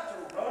 what?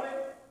 Not to run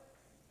it,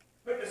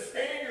 but to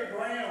stand your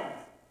ground.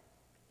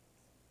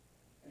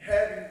 And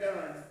having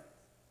done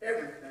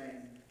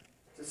everything,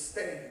 to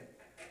stand.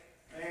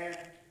 Man,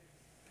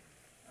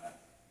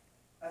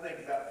 I think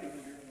about people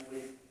during the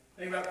week.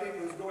 Think about people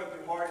who's going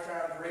through hard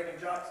times. Reagan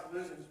Johnson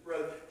losing his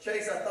brother.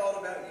 Chase, I thought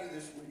about you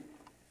this week.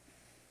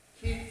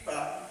 Keep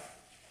fighting.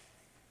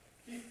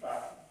 Keep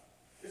fighting.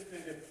 It's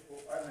been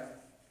difficult, I know.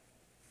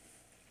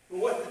 But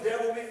what the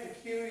devil meant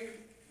to kill you,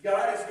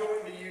 God is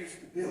going to use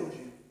to build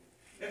you.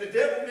 And the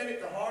devil meant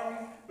it to harm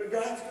you, but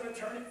God's going to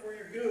turn it for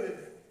your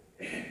good.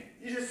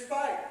 You just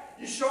fight.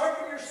 You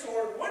sharpen your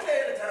sword one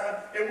day at a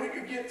time, and when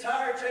you get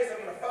tired, Chase,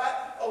 I'm going to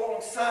fight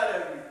alongside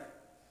of you.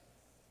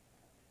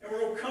 And we're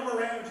going to come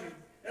around you.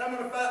 And I'm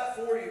going to fight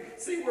for you.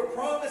 See, we're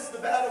promised the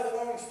battle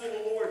belongs to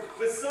the Lord.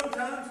 But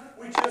sometimes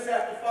we just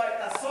have to fight.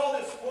 I saw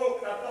this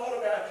quote and I thought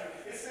about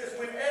you. It says,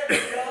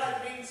 whenever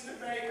God needs to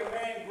make a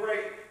man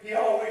great, he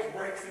always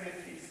breaks him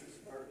in pieces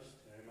first.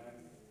 Amen.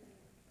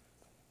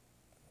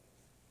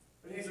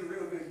 But he's a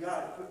real good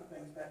God at putting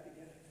things back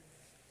together.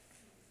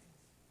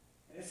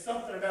 And it's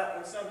something about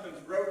when something's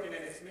broken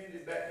and it's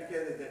mended back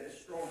together that is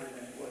stronger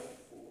than it was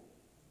before.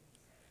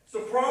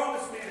 So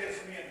promise me this,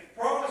 men.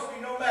 Promise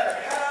me no matter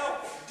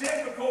how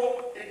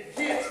difficult it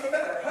gets, no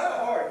matter how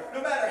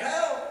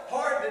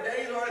hard the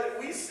days are that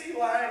we see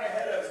lying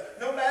ahead of us,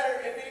 no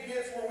matter if it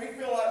gets where we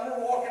feel like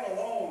we're walking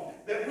alone,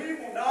 that we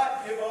will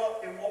not give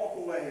up and walk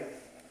away.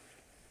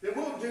 That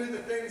we'll do the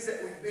things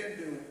that we've been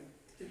doing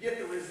to get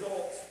the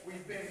results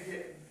we've been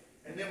getting,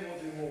 and then we'll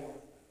do more.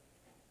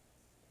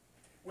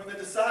 When the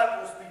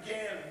disciples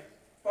began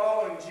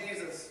following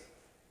Jesus,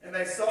 and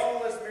they saw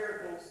all his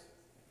miracles,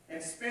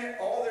 and spent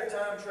all their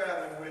time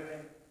traveling with him,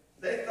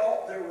 they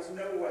thought there was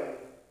no way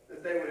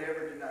that they would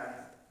ever deny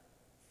him.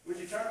 Would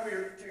you turn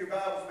to your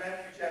Bibles,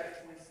 Matthew chapter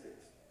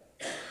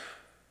 26.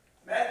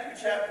 Matthew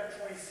chapter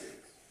 26.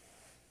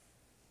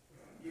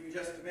 I'll give you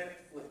just a minute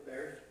to flip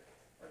there,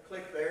 or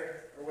click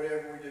there, or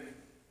whatever we do.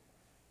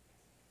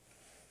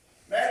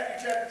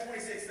 Matthew chapter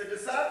 26. The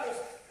disciples,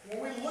 when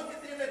we look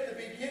at them at the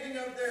beginning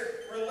of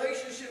their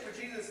relationship with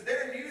Jesus,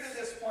 they're new to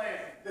this plan,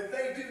 that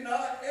they do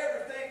not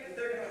ever think that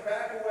they're going to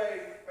back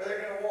away or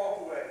they're going to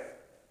walk away.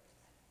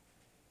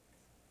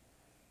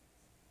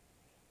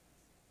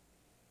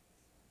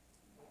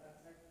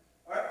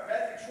 All right,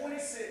 Matthew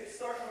 26,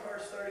 starting with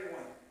verse 31.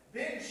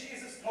 Then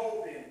Jesus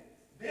told them,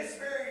 this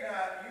very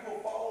night you will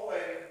fall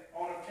away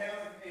on account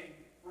of me,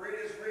 for it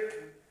is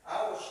written,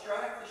 I will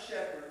strike the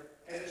shepherd,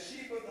 and the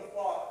sheep of the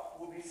flock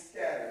will be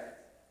scattered.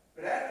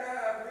 But after I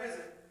have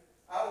risen,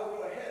 I will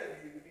go ahead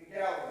of you in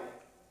Galilee.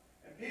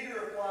 And Peter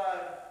replied,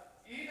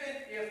 even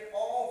if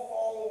all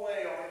fall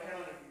away on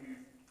account of you,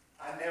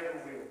 I never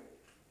will.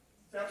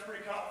 Sounds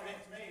pretty confident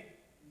to me.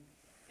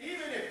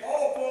 Even if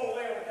all fall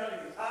away on account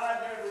of you, I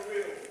never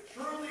will.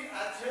 Truly,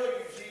 I tell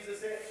you,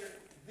 Jesus answered,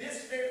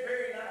 this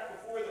very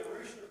night before the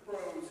rooster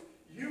crows,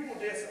 you will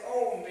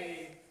disown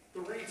me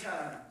 3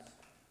 times.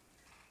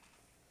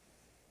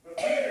 But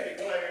Peter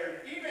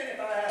declared, even if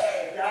I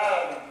have to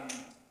die with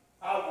you,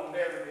 I will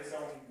never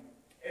disown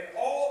you. And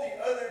all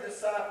the other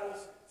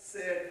disciples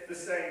said the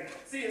same.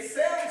 See, it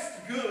sounds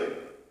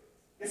good.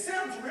 It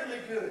sounds really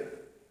good.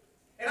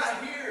 And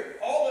I hear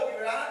all of you,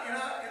 and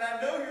I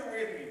know you're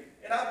with me,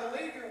 and I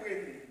believe you're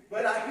with me.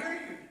 But I hear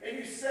you, and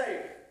you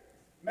say,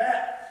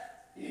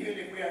 Matt, even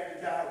if we have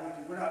to die with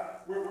you,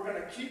 we're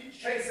going to keep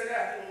chasing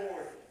after the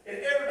Lord. And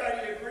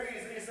everybody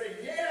agrees, and you say,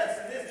 yes,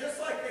 and it's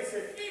just like they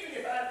said, even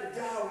if I have to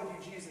die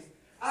with you, Jesus,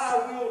 I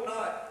will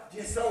not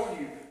disown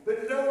you.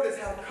 But notice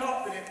how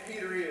confident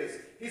Peter is.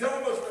 He's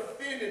almost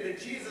offended that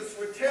Jesus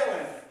would tell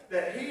him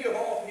that he of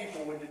all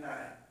people would deny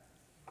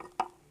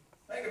him.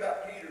 Think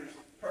about Peter's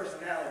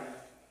personality.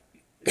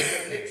 It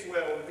doesn't mix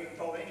well with being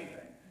told anything,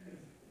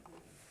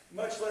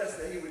 much less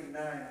that he would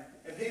deny him.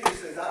 And Peter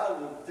says, I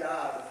will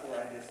die before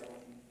I disown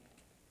you.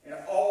 And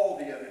all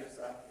the other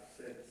disciples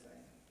said the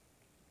same.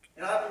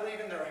 And I believe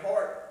in their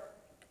heart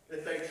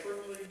that they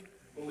truly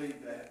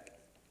believe that.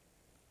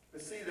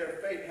 But see, their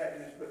faith hadn't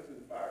been put through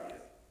the fire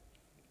yet.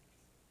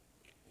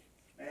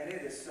 Man,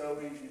 it is so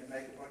easy to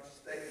make a bunch of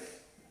statements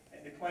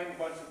and to claim a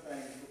bunch of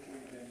things before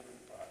you've been through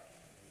the fire.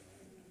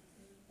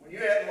 When you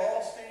haven't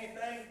lost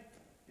anything,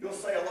 you'll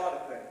say a lot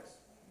of things.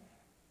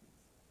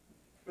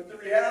 But the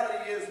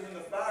reality is when the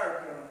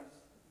fire comes,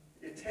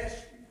 it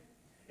tests you.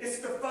 It's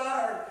the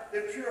fire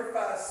that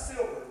purifies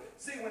silver.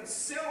 See, when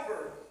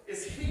silver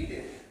is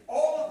heated,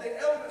 all of the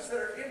elements that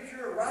are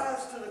impure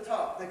rise to the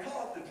top. They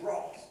call it the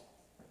dross.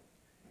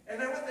 And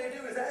then what they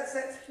do is as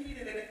that's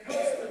heated and it comes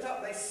to the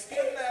top, they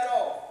skim that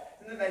off.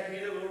 And then they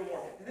heat it a little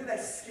more. And then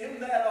they skim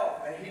that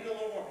off. And they heat it a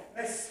little more.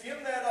 And they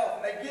skim that off.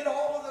 And they get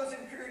all of those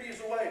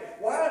impurities away.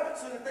 Why?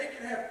 So that they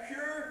can have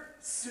pure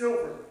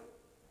silver.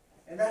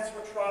 And that's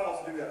what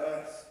trials do to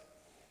us.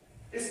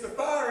 It's the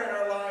fire in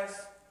our lives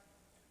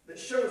that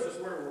shows us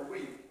where we're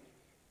weak.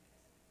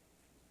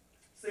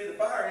 See, the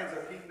fire ends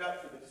up heating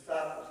up for the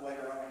disciples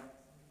later on.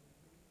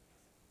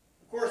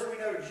 Of course, we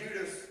know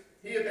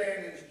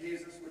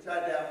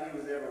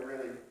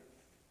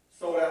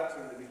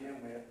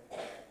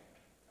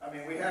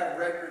we have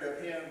record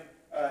of him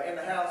in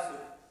the house of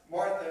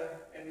Martha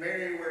and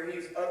Mary, where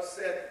he's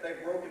upset that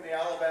they've broken the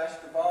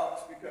alabaster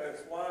box because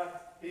why?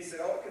 He said,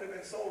 oh, it could have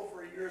been sold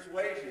for a year's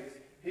wages.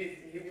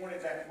 He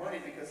wanted that money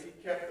because he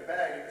kept the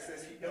bag, and it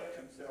says he helped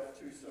himself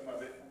to some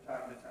of it from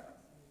time to time.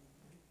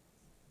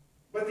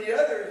 But the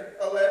other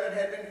 11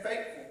 had been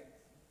faithful.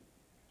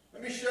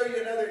 Let me show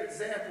you another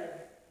example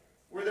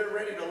where they're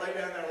ready to lay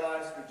down their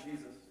lives for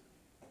Jesus.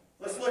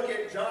 Let's look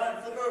at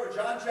John, flip over,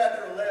 John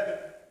chapter 11.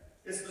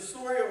 It's the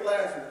story of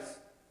Lazarus.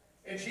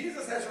 And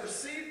Jesus has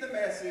received the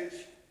message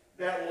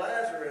that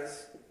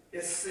Lazarus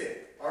is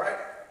sick. All right?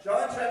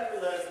 John chapter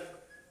 11,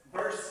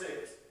 verse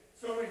 6.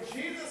 So when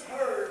Jesus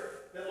heard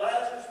that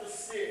Lazarus was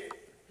sick,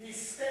 he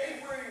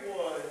stayed where he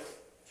was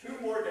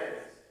 2 more days.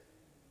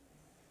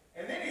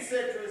 And then he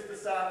said to his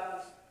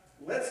disciples,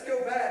 let's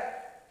go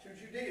back to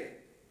Judea.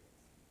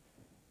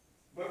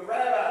 But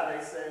Rabbi,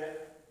 they said,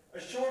 a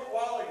short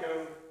while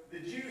ago, the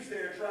Jews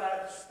there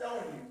tried to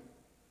stone you,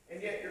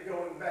 and yet you're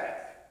going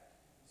back.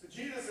 So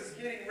Jesus is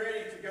getting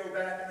ready to go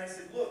back, and they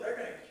said, look, they're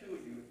going to kill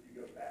you if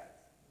you go back.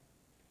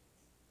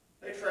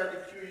 They tried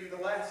to kill you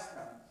the last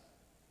time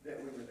that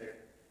we were there.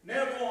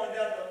 Now go on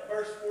down to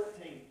verse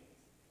 14.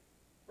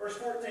 Verse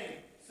 14.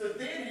 So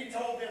then he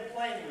told them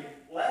plainly,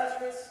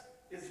 Lazarus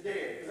is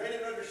dead, because they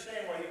didn't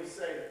understand what he was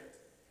saying.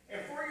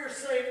 And for your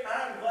sake,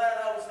 I am glad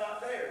I was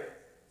not there,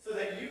 so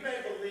that you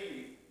may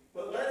believe.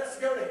 But let us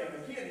go to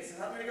him. Again, he says,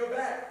 I'm going to go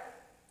back.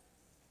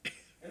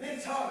 And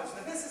then Thomas,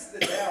 now this is the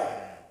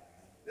doubter.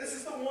 This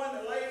is the one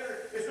that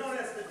later is known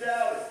as the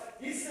doubter.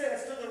 He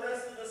says to the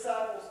rest of the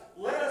disciples,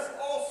 let us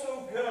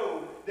also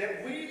go,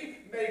 that we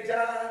may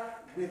die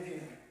with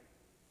him.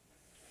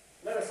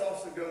 Let us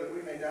also go that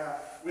we may die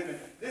with him.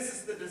 This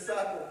is the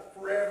disciple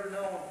forever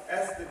known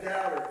as the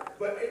doubter.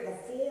 But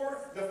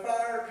before the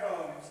fire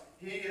comes,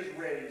 he is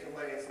ready to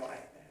lay his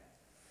life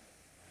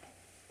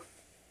down.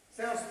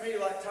 Sounds to me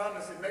like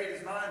Thomas had made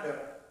his mind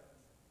up.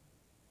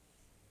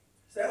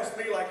 Sounds to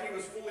me like he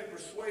was fully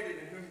persuaded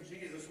in whom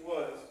Jesus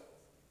was.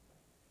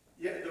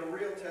 Yet the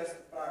real test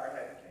of fire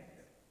hadn't came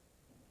yet.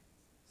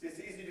 See, it's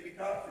easy to be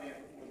confident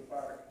before the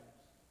fire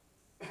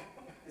comes.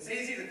 It's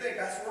easy to think,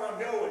 that's where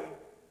I'm going.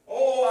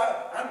 Oh,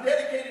 I'm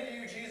dedicated to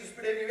you, Jesus,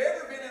 but have you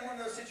ever been in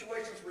one of those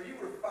situations where you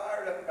were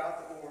fired up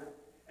about the Lord,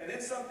 and then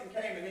something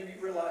came, and then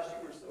you realized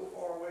you were so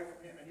far away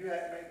from him, and you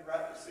hadn't made the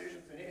right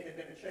decisions, and it had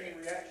been a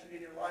chain reaction in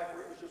your life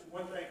where it was just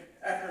one thing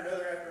after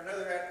another, after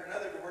another, after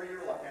another, to where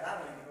you were like, man, I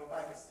don't even know if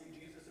I can see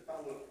Jesus if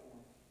I look for him.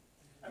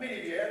 How many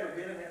of you ever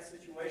been in that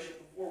situation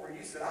before where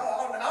you said,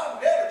 I'll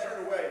never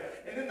turn away,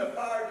 and then the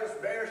fire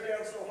just bears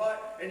down so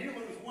hot, and you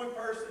lose one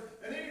person,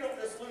 and then you don't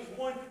just lose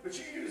one, but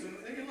you lose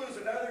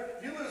another,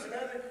 you lose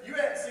another. You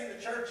haven't seen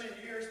the church in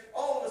years.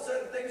 All of a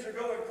sudden things are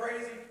going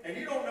crazy, and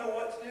you don't know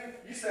what to do.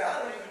 You say,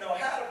 I don't even know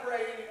how to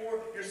pray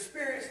anymore. Your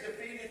spirit's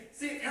defeated.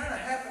 See, it kind of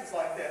happens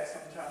like that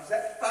sometimes.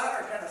 That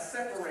fire kind of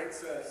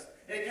separates us,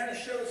 and it kind of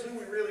shows who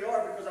we really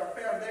are because our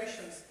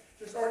foundations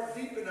just aren't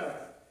deep enough.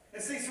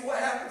 And see, so what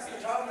happens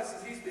to Thomas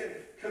is he's been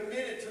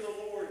committed to the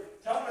Lord.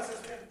 Thomas has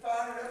been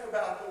fired up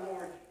about the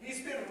Lord. He's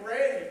been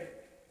ready.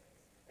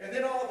 And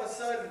then all of a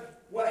sudden,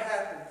 what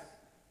happens?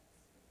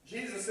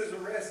 Jesus is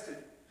arrested.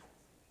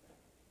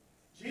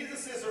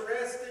 Jesus is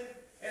arrested,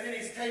 and then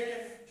he's taken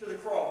to the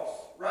cross,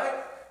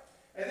 right?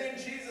 And then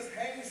Jesus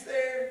hangs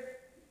there,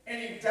 and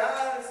he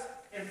dies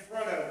in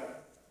front of him.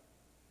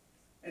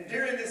 And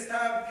during this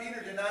time,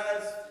 Peter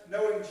denies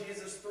knowing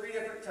Jesus 3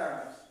 different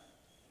times.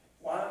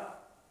 Why?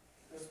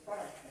 Because fire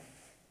came.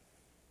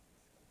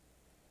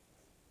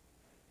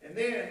 And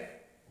then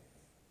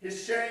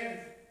his shame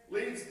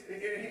leads,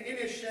 in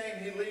his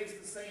shame, he leaves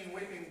the scene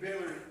weeping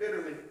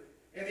bitterly.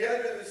 And the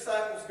other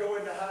disciples go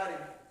into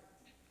hiding.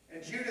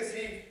 And Judas,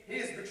 he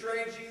has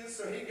betrayed Jesus,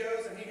 so he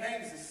goes and he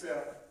hangs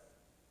himself.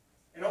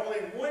 And only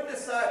one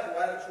disciple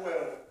out of 12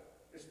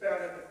 is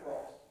found at the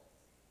cross.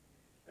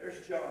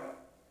 There's John.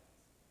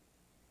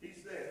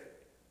 He's there.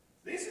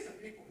 These are the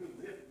people who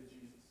lived with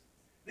Jesus.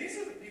 These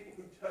are the people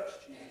who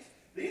touched Jesus.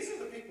 These are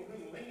the people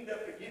who leaned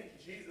up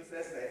against Jesus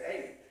as they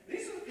ate.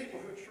 These are the people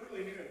who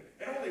truly knew him.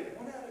 And only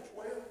 1 out of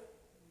 12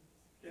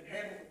 can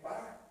handle the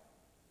fire.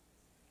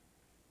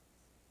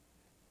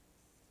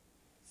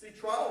 See,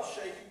 trials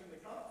shake even the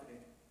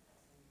confident.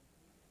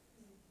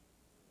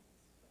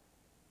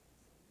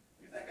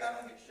 You think I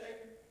don't get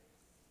shaken?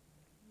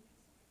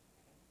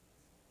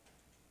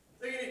 I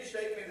think it didn't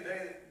shake me the day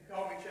that you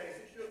called me Chase.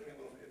 It shook me a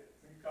little bit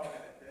when you called me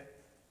that day.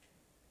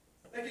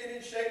 I think it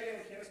didn't shake me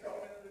when Kenneth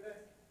called me the other day.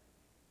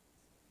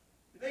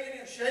 You think it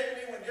didn't shake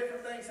me when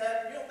different things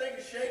happen? You don't think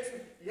it shakes me?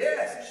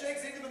 Yes, it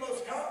shakes even the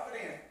most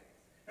confident.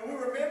 And we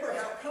remember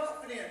how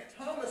confident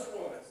Thomas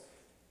was.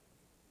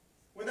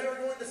 When they were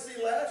going to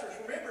see Lazarus,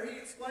 remember he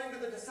explained to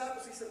the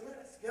disciples, he said, let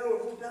us go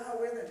and we'll die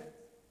with him.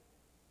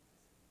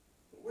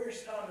 But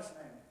where's Thomas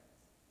now?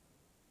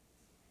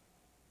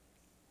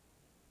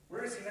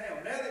 Where is he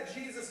now? Now that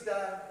Jesus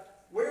died,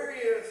 where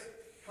is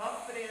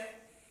confident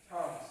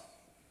Thomas?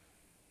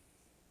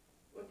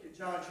 Look at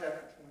John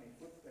chapter 20.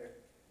 Look there.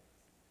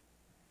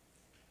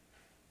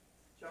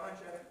 John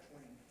chapter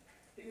 20.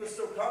 He was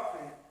so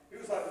confident. He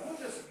was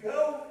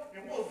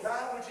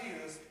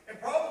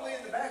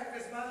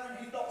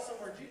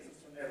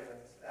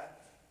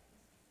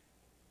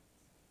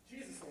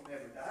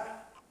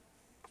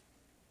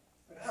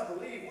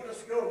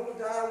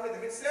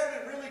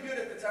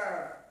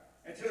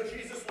until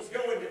Jesus was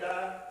going to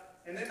die,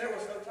 and then there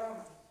was no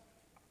Thomas.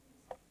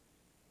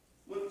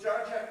 Look,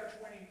 John chapter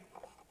 20,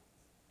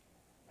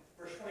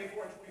 verse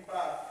 24 and 25.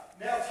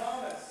 Now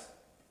Thomas,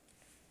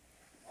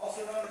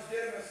 also known as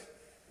Didymus,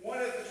 one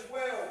of the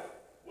 12,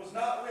 was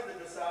not with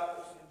the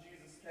disciples when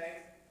Jesus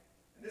came.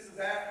 And this is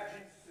after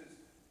Jesus has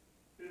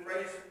been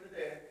raised from the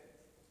dead.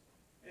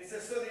 And it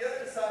says, so the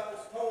other disciples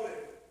told him,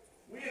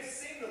 we have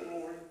seen the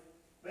Lord.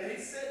 But he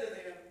said to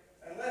them,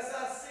 unless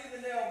I see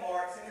the nail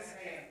marks in his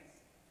hands,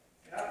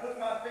 and I put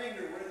my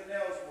finger where the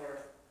nails were,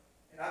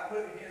 and I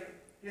put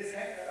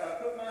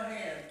my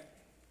hand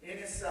in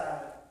his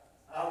side,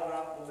 I will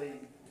not believe.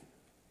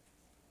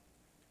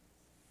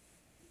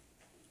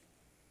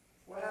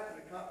 What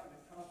happened to confident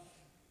Thomas?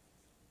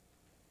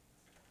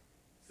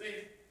 See,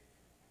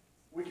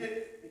 we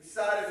get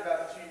excited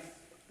about Jesus.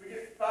 We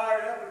get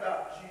fired up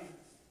about Jesus.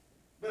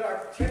 But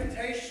our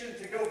temptation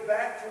to go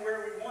back to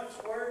where we once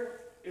were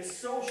is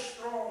so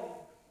strong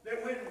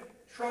that when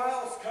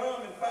trials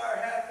come and fire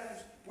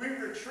happens, we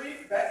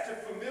retreat back to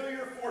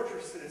familiar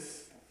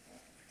fortresses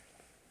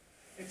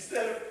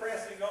instead of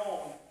pressing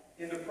on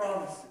into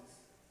promises.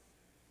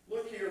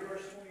 Look here,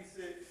 verse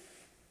 26.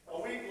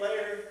 A week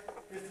later,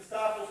 his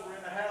disciples were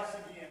in the house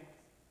again,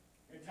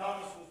 and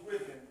Thomas was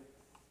with them.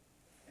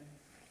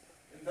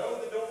 And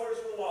though the doors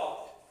were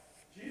locked,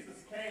 Jesus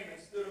came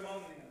and stood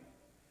among them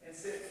and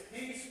said,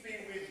 peace be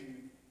with you.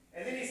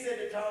 And then he said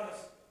to Thomas,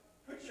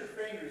 put your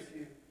fingers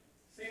here.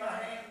 See my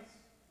hands?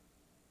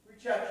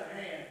 Reach out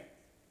your hand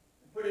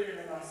and put it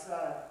into my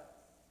side.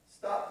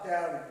 Stop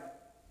doubting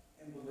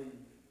and believe.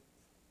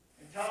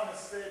 And Thomas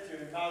said to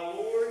him, my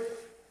Lord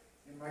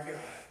and my God.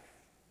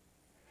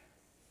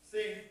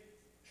 See,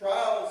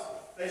 trials,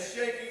 they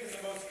shake even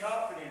the most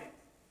confident.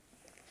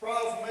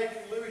 Trials make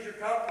you lose your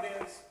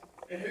confidence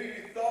in who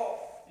you thought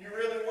you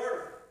really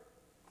were.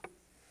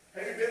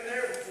 Have you been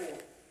there before?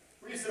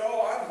 Where you said,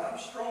 oh, I'm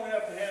strong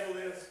enough to handle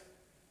this.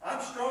 I'm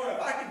strong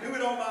enough. I can do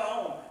it on my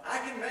own. I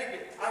can make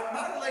it.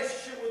 My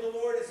relationship with the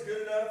Lord is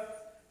good enough.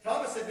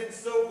 Thomas had been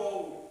so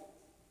bold.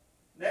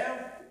 Now,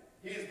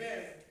 he has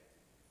been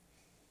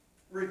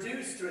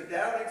reduced to a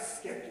doubting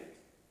skeptic.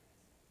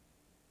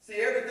 See,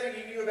 everything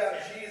he knew about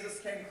Jesus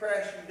came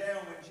crashing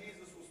down when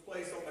Jesus was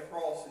placed on the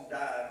cross and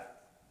died.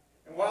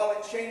 And while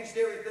it changed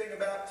everything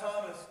about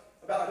Thomas,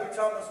 about who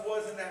Thomas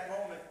was in that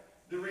moment,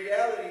 the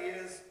reality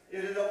is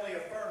it had only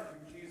affirmed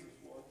who Jesus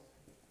was.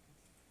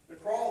 The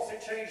cross,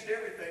 it changed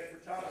everything for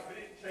Thomas, but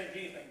it didn't change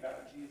anything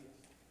about Jesus.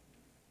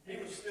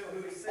 He was still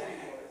who he said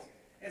he was.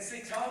 And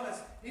see, Thomas,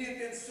 he had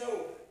been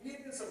so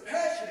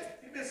passionate,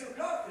 he'd been so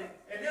confident,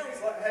 and now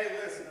he's like, hey,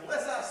 listen,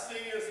 unless I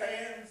see his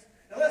hands,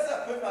 unless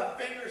I put my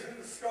fingers in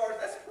the scars,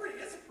 it's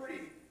a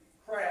pretty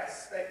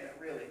crass statement,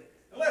 really.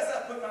 Unless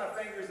I put my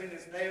fingers in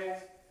his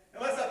nails,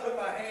 unless I put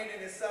my hand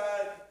in his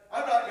side,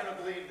 I'm not going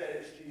to believe that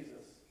it's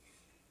Jesus.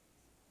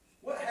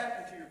 What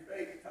happened to your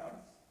faith,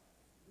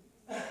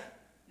 Thomas?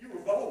 You were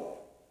bold.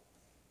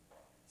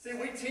 See,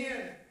 we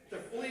tend to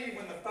flee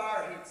when the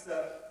fire heats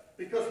up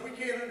because we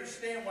can't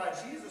understand why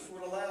Jesus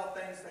would allow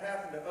things to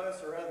happen to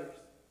us or others.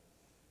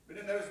 But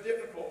in those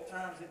difficult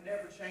times, it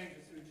never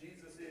changes who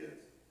Jesus is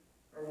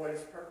or what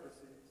his purpose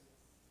is.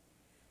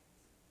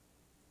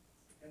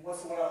 And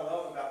what's what I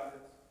love about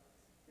this?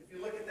 If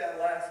you look at that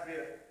last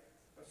bit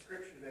of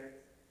scripture there,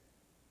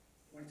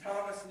 when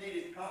Thomas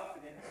needed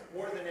confidence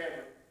more than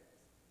ever,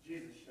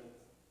 Jesus showed up.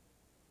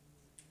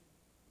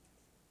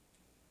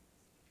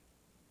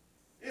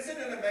 Isn't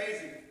it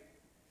amazing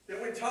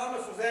that when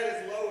Thomas was at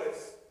his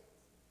lowest,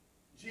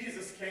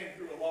 Jesus came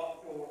through a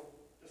locked door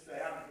to say,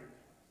 I'm here.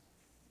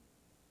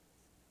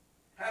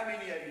 How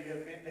many of you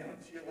have been down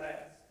to your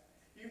last?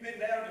 You've been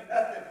down to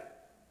nothing.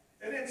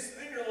 And then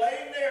you're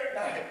laying there at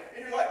night,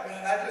 and you're like,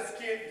 man, I just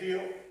can't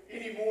deal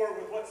anymore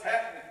with what's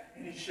happening.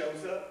 And he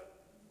shows up.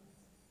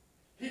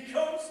 He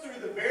comes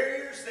through the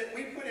barriers that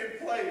we put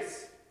in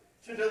place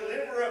to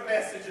deliver a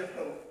message of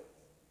hope.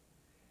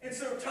 And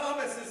so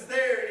Thomas is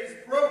there, and he's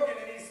broken,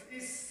 and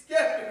he's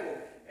skeptical.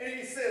 And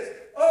he says,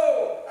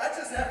 oh, I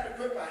just have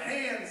to put my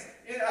hands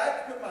in, I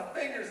have to put my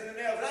fingers in the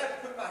nails, I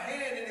have to put my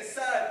hand in his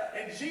side.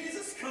 And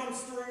Jesus comes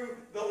through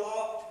the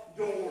locked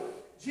door.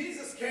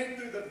 Jesus came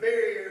through the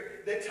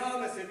barrier that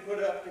Thomas had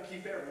put up to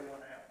keep everyone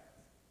out.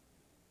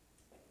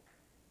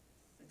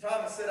 And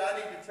Thomas said, I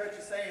need to touch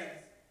his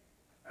hands.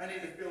 I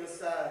need to feel his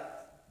side.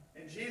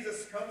 And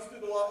Jesus comes through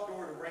the locked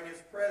door to bring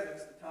his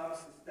presence to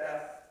Thomas's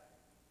doubt.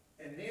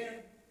 And then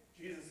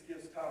Jesus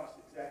gives Thomas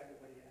exactly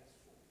what he asked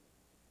for.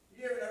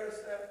 You ever notice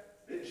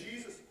that? That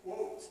Jesus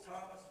quotes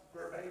Thomas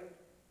verbatim.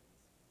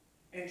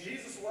 And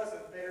Jesus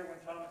wasn't there when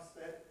Thomas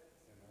said it.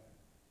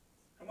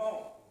 Come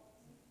on.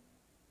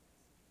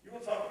 You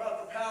want to talk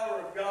about the power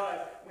of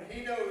God when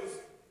he knows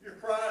your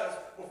cries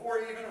before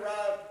you even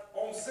arrive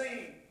on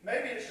scene.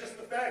 Maybe it's just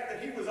the fact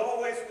that he was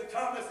always with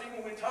Thomas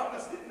even when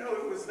Thomas didn't know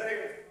he was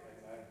there.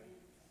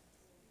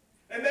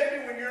 And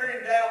maybe when you're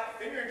in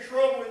doubt and you're in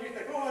trouble and you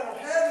think, oh, I don't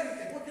have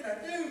anything. What can I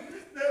do?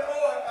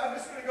 I'm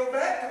just going to go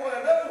back to what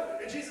I know.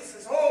 And Jesus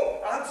says,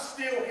 oh, I'm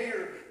still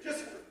here.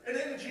 And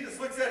then Jesus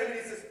looks at him and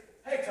he says,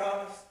 hey,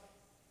 Thomas,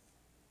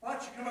 why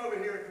don't you come over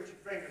here and put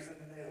your fingers in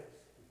the nails?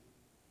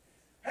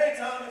 Hey,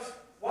 Thomas,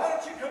 why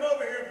don't you come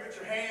over here and put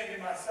your hand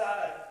in my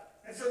side?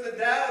 And so the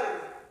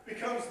doubter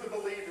becomes the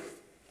believer.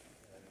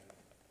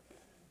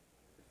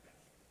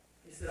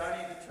 He said, I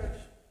need to touch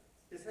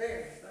his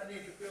hands. I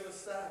need to feel his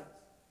sides.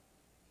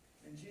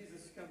 And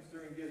Jesus comes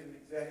through and gives him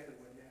exactly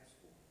what he asked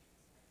for.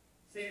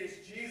 See,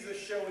 it's Jesus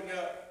showing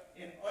up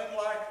in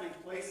unlikely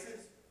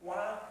places.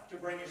 Why? To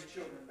bring his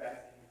children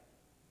back to him.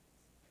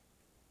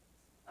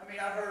 I mean,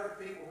 I've heard of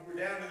people who were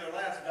down to their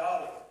last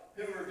dollar,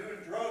 who were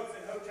doing drugs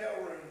in hotel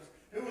rooms,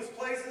 who was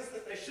places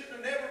that they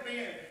shouldn't have never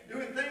been,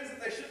 doing things that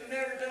they shouldn't have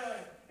never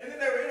done. And then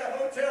they were in a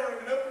hotel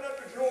room and opened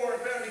up a drawer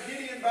and found a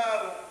Gideon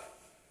Bible.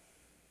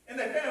 And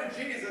they found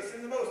Jesus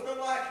in the most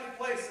unlikely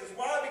places.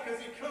 Why?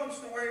 Because he comes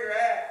to where you're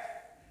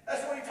at.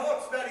 That's what he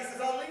talks about. He says,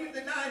 I'll leave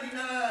the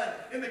 99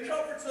 in the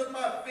comforts of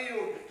my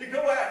field to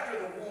go after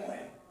the one.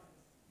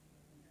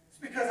 It's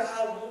because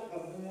I want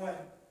the one.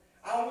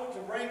 I want to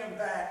bring them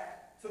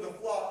back to the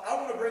flock. I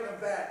want to bring them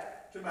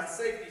back to my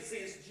safety. See,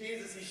 it's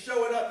Jesus. He's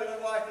showing up in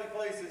unlikely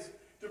places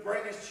to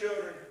bring his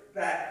children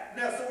back.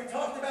 Now, so we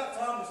talked about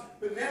Thomas,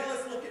 but now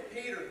let's look at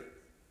Peter.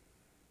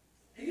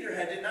 Peter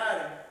had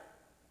denied him.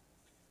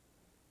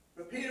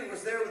 But Peter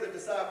was there with the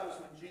disciples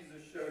when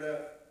Jesus showed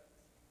up.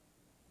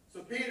 So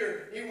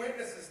Peter, he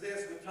witnesses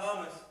this with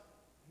Thomas.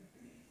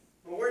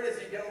 But where does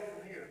he go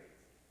from here?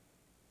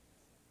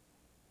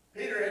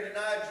 Peter had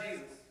denied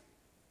Jesus.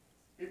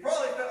 He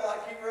probably felt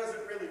like he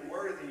wasn't really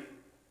worthy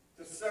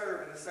to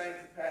serve in the same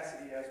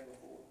capacity as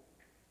before.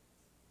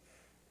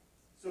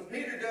 So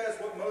Peter does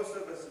what most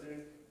of us do.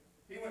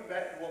 He went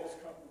back to what was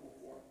comfortable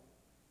for him.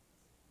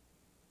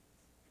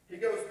 He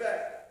goes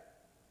back.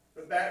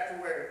 But back to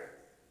where?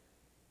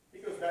 He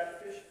goes back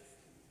to fishing.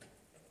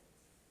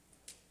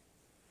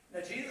 Now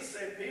Jesus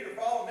said, Peter,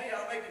 follow me,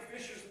 I'll make you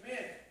fishers of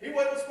men. He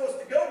wasn't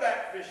supposed to go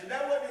back fishing.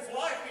 That wasn't his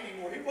life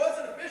anymore. He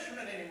wasn't a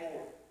fisherman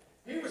anymore.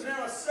 He was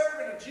now a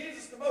servant of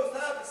Jesus the Most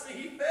High. But see,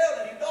 he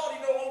failed and he thought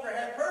he no longer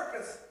had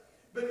purpose.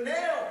 But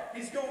now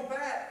he's going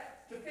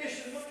back to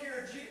fishing. Look here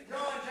at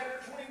John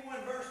chapter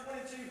 21, verse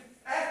 22.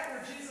 After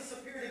Jesus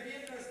appeared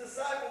again to his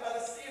disciple by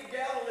the Sea of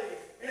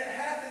Galilee. And it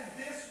happened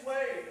this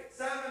way.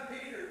 Simon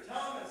Peter,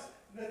 Thomas,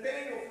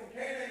 Nathanael from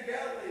Cana in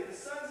Galilee, the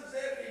sons of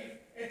Zebedee,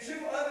 and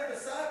 2 other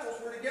disciples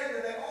were together.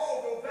 They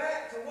all go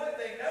back to what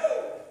they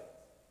know.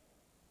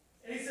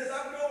 And he says,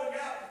 I'm going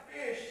out to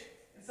fish.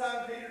 And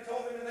Simon Peter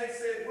told them, and they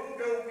said, we'll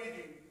go with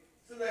you.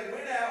 So they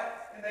went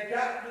out, and they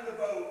got into the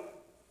boat.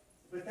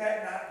 But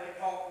that night they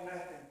caught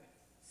nothing.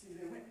 See,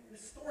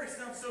 this story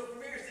sounds so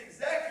familiar. It's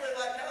exactly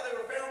like how they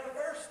were found the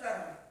first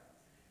time.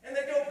 And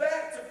they go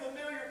back to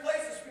familiar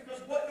places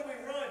because what do we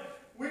run?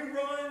 We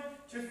run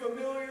to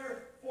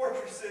familiar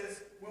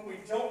fortresses when we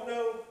don't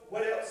know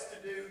what else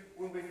to do.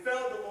 When we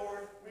fail the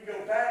Lord, we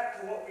go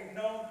back to what we've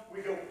known.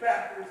 We go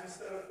backwards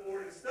instead of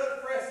forward. Instead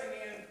of pressing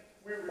in,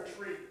 we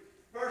retreat.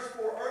 Verse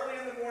 4, early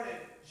in the morning,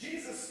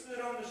 Jesus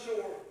stood on the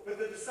shore, but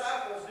the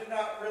disciples did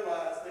not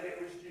realize that it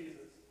was Jesus.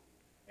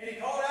 And he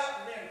called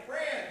out to them,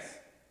 friends,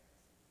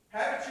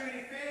 haven't you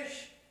any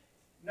fish?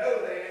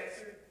 No, they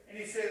answered. And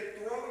he said,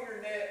 throw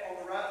your net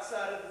on the right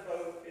side of the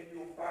boat and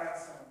you'll find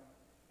some.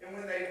 And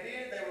when they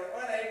did, they were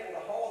unable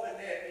to haul the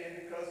net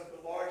in because of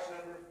the large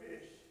number of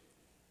fish.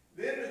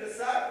 Then the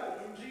disciple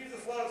whom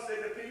Jesus loved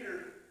said to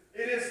Peter,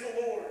 it is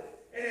the Lord.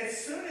 And as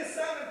soon as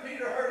Simon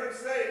Peter heard him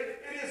say,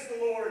 it is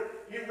the Lord,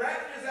 he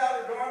wrapped his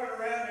outer garment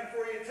around him,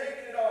 for he had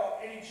taken it off,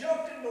 and he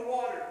jumped in the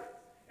water.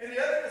 And the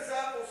other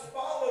disciples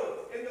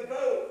followed in the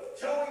boat,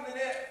 towing the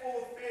net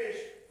full of fish,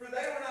 for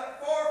they were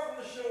not far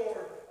from the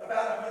shore,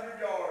 about 100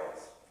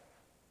 yards.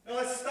 Now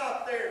let's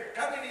stop there.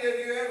 How many of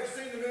you have ever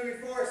seen the movie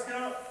Forrest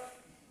Gump?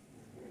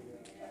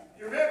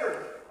 You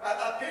remember,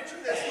 I picture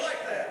this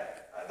like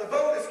that. The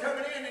boat is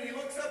coming in and he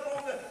looks up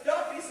on the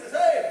dock. He says,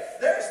 hey,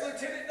 there's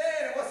Lieutenant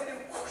Dan. And what's he do?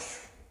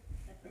 Whoosh!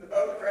 And the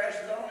boat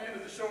crashes on into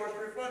the shore. It's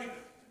pretty funny.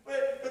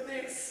 But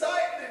the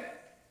excitement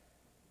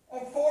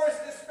on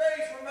Forrest's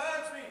face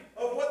reminds me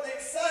of what the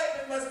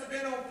excitement must have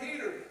been on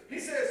Peter. He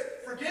says,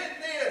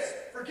 forget this.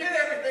 Forget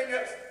everything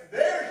else.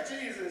 There's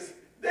Jesus.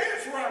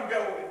 There's where I'm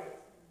going.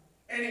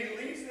 And he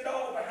leaves it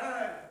all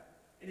behind.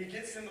 And he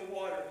gets in the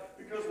water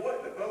because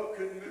what? The boat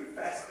couldn't move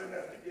fast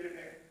enough to get him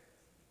there.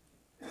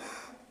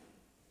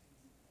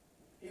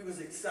 He was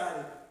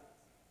excited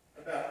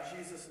about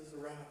Jesus'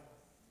 arrival.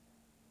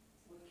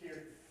 Look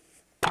here.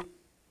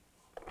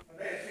 When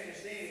they had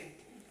finished eating,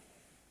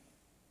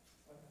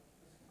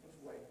 let's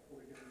wait before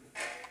we get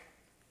there.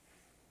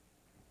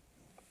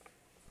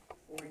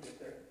 Before we get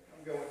there,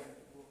 I'm going there.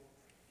 We'll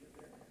get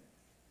there.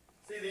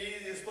 See, the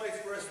easiest place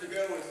for us to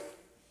go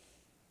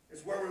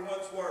is where we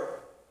once were.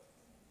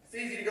 It's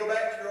easy to go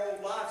back to your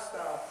old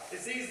lifestyle.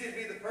 It's easy to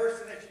be the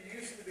person that you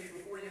used to be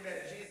before you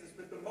met Jesus.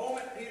 But the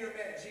moment Peter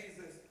met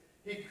Jesus,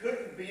 he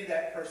couldn't be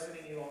that person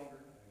any longer.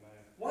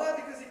 Amen. Why?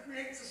 Because he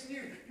creates us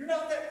new. You're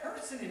not that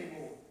person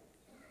anymore.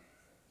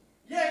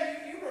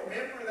 Yeah, you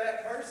remember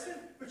that person. person,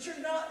 but you're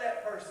not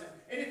that person.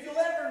 And if you'll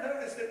ever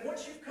notice that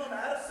once you've come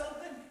out of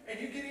something and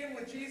you get in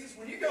with Jesus,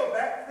 when you go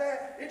back to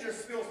that, it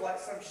just feels like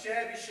some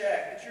shabby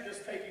shack that you're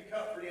just taking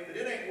comfort in, but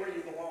it ain't where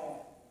you belong.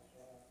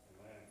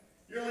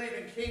 You're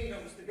leaving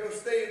kingdoms to go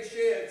stay in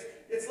sheds.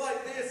 It's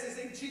like this, is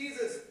that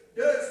Jesus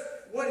does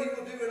what he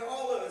will do in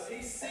all of us.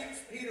 He seeks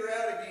Peter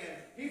out again.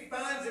 He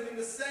finds him in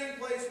the same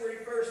place where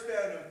he first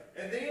found him.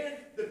 And then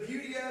the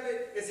beauty of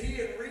it is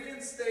he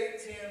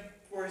reinstates him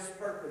for his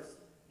purpose.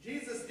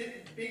 Jesus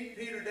didn't beat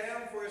Peter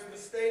down for his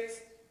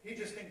mistakes. He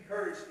just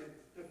encouraged him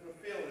to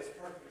fulfill his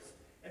purpose.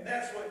 And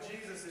that's what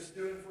Jesus is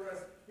doing for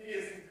us. He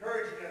is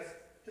encouraging us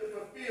to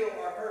fulfill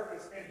our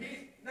purpose. And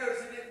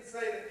notice he didn't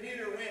say that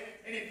Peter went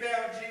and he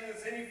found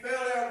Jesus and he fell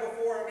down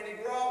before him and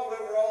he groveled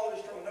over all of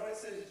his trouble. No, it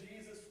says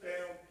Jesus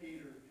found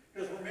Peter.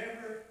 Because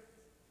remember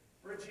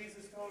where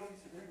Jesus told him, he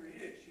said, remember,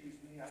 you didn't choose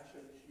me, I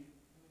chose you.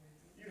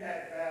 You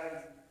had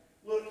value.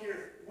 Look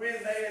here, when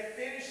they had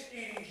finished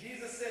eating,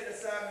 Jesus said to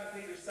Simon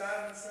Peter,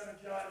 Simon, son of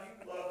John, you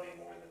love me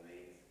more than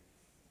these.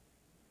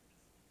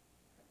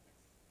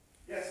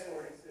 Yes,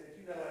 Lord, he said,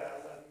 you know that I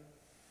love you.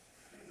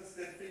 Jesus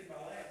said, feed my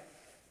lambs.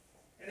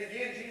 And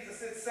again, Jesus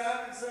said,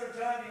 Simon, son of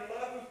John, do you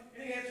love me?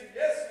 And he answered,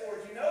 yes,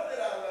 Lord, you know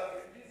that I love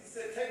you. And Jesus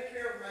said, take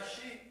care of my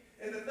sheep.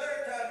 And the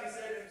third time he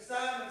said to him,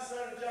 Simon,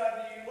 son of John,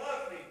 do you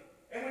love me?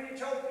 And when you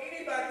told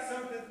anybody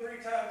something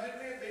 3 times, it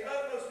meant the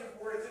utmost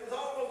importance. It was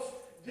almost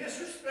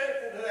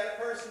disrespectful to that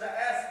person to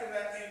ask him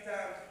that many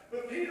times.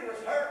 But Peter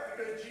was hurt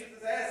because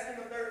Jesus asked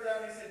him a 3rd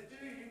time. He said,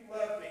 do you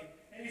love me?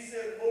 And he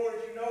said, Lord,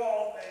 you know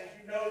all things.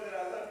 You know that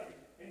I love you.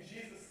 And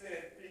Jesus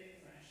said,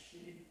 feed my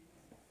sheep.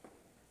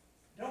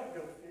 Don't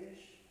go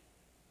fish.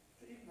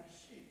 Feed my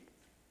sheep.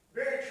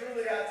 Very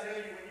truly, I tell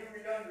you, when you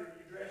were younger,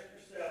 you dressed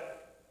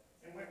yourself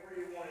and went where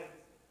you wanted.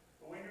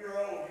 But when you are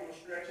old, you will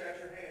stretch out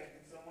your hands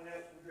and someone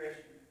else will dress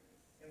you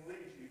and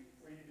lead you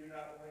where you do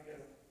not want to go.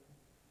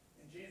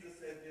 And Jesus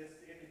said this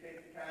to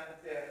indicate the kind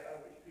of death by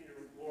which Peter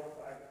would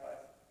glorify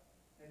God.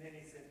 And then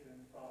he said to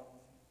him, follow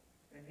me.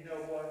 And you know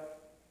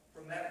what?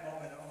 From that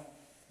moment on,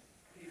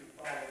 Peter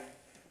followed him.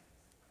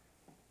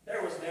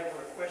 There was never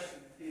a question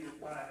in Peter's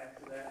mind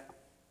after that.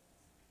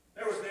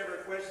 There was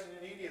never a question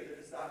in any of the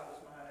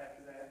disciples' mind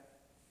after that.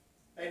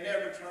 They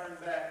never turned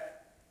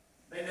back.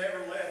 They never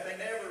left. They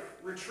never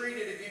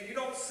retreated again. You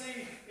don't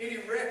see any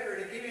record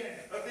again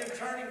of them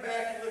turning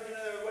back and looking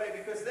the other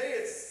way because they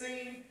had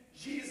seen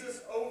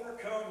Jesus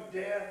overcome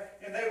death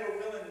and they were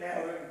willing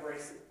now to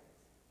embrace it.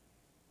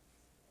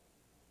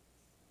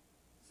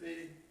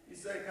 See, you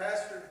say,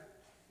 Pastor,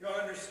 you don't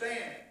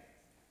understand.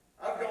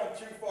 I've gone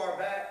too far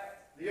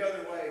back the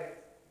other way.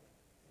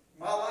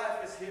 My life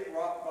has hit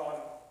rock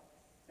bottom.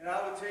 And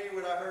I will tell you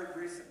what I heard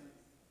recently.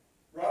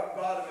 Rock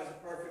bottom is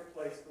a perfect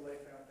place to lay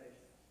foundation.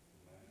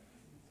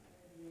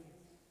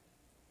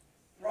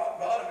 Rock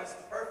bottom is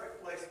the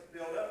perfect place to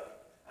build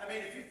up. I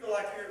mean, if you feel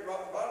like you're at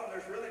rock bottom,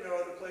 there's really no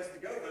other place to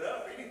go but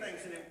up.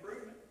 Anything's an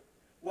improvement.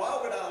 Why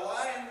would I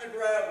lie in the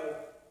gravel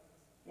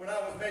when I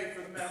was made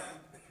for the mountain?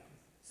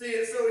 See,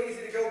 it's so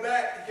easy to go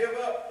back, to give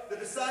up. The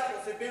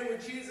disciples had been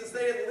with Jesus.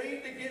 They had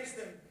leaned against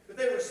him, but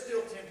they were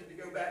still tempted to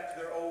go back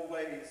to their old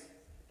ways,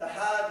 to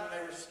hide when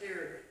they were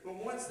scared. But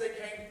once they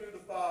came through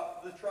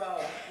the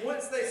trial,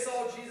 once they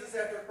saw Jesus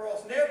after the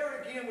cross,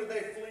 never again would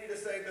they flee to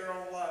save their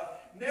own life.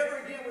 Never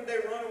again would they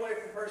run away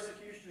from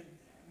persecution.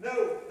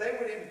 No, they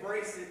would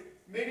embrace it.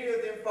 Many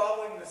of them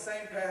following the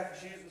same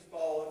path Jesus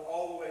followed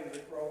all the way to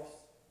the cross.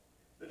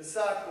 The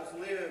disciples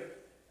lived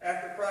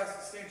after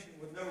Christ's ascension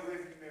with no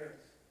rearview mirrors.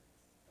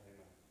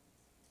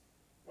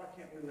 Why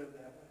can't we live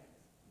that way?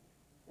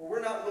 Well,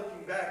 we're not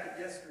looking back at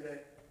yesterday.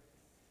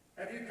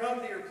 Have you come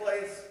to your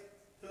place,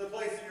 to the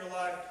place in your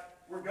life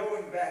where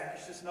going back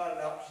is just not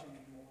an option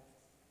anymore?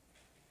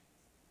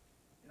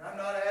 And I'm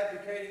not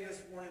advocating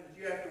this morning that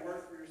you have to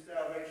work for your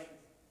salvation.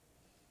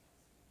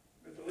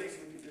 But the least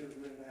we can do is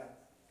live it out.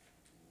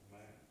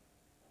 Amen.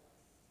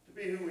 To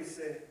be who we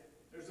said.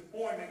 There's a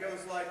poem that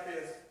goes like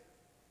this.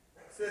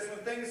 It says, when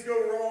things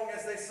go wrong,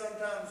 as they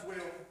sometimes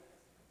will,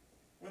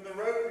 when the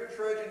road you're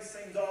trudging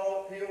seems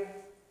all uphill,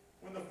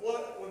 when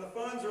the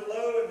funds are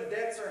low and the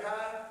debts are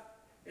high,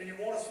 and you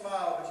want to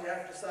smile but you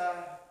have to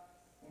sigh,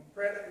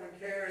 when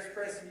care is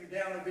pressing you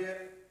down a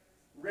bit,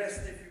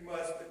 rest if you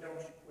must, but don't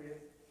you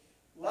quit.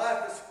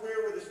 Life is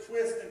queer with its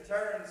twists and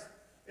turns,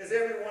 as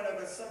every one of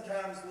us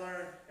sometimes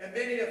learn, and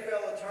many a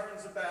fellow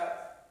turns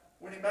about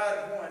when he might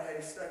have won had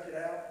he stuck it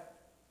out.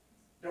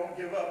 Don't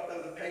give up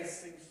though the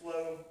pace seems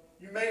slow.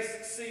 You may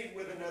succeed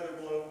with another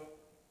blow.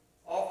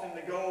 Often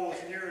the goal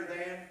is nearer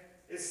than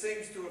it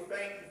seems to a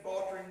faint and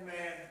faltering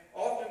man.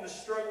 Often the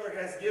struggler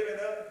has given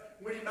up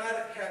when he might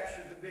have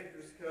captured the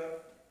victor's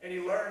cup, and he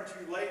learned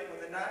too late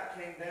when the night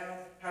came down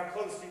how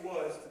close he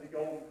was to the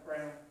golden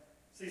crown.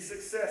 See,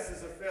 success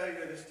is a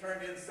failure that's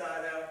turned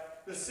inside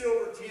out, the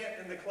silver tint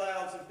in the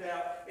clouds of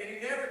doubt, and you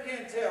never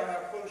can tell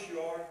how close you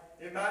are.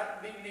 It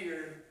might be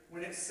near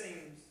when it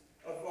seems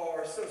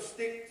afar. So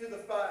stick to the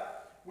fight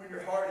when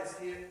your heart is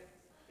hit.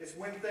 It's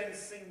when things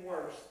seem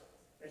worse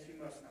that you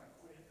must not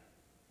quit.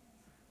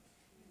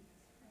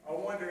 I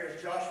wonder,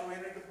 as Joshua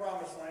entered the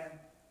promised land,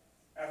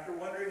 after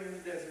wandering in the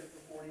desert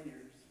for 40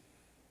 years.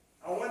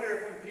 I wonder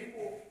if when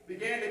people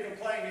began to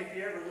complain, if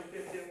you ever looked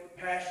at them with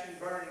passion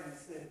burning and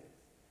said,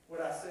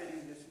 what I say to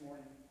you this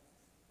morning,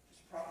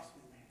 just promise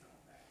me we ain't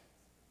going back.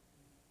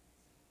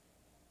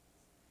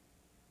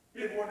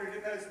 He had wandered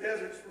in those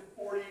deserts for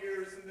 40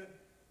 years, and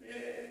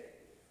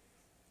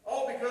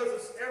all because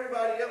of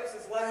everybody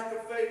else's lack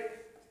of faith.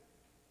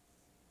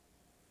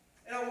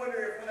 And I wonder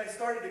if when they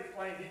started to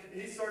complain,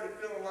 he started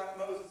feeling like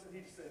Moses, and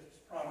he just said,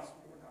 just promise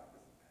me we're not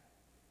going back.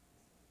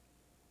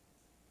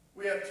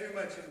 We have too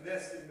much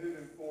invested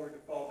moving forward to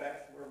fall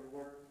back to where we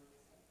were.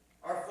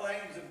 Our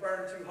flames have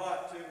burned too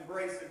hot to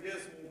embrace a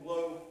dismal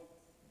glow.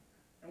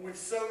 And we've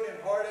sowed in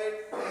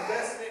heartache,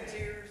 invested in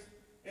tears,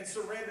 and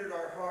surrendered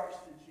our hearts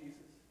to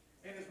Jesus.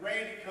 And as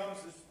Randy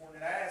comes this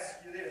morning, I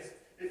ask you this.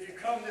 If you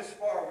come this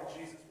far with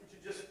Jesus, would you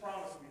just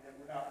promise me that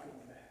we're not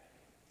going back?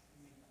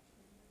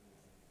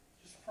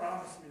 Just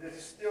promise me that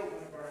it's still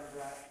going to burn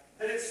bright.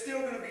 That it's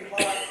still going to be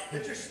hot.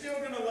 That you're still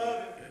going to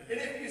love Him. And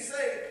if you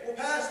say, well,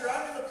 Pastor,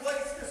 I'm in the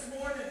place this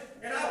morning,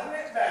 and I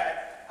went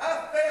back.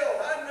 I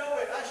failed. I know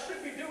it. I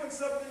should be doing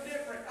something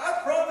different.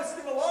 I promised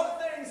Him a lot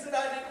of things that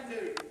I didn't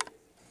do.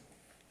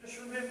 Just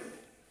remember,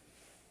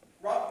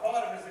 rock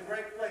bottom is a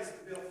great place to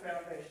build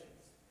foundations.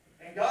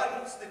 And God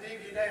wants to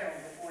dig you down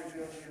before He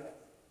builds you up.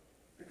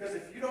 Because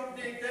if you don't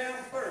dig down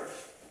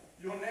first,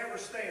 you'll never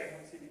stand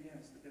once He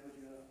begins to build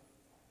you up.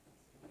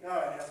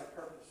 God has a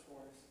purpose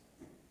for us.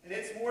 And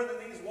it's more than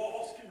these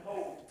walls can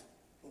hold.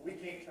 But we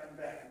can't turn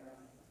back and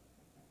run.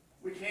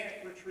 We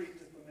can't retreat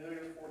to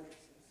familiar fortresses.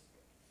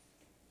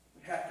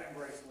 We have to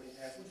embrace what He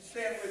has. Would you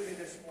stand with me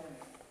this morning?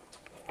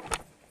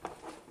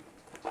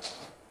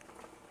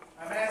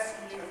 I'm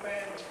asking you to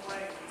fan the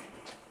flame.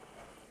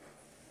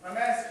 I'm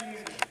asking you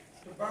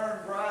to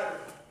burn brighter.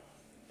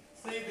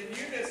 See, the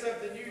newness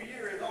of the new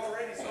year is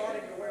already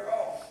starting to wear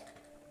off.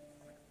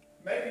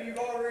 Maybe you've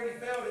already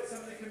failed at some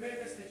of the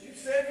commitments that you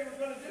said you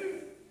were going to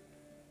do.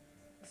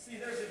 See,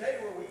 there's a day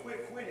where we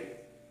quit quitting.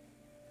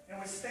 And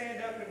we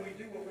stand up and we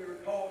do what we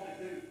were called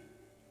to do.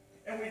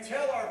 And we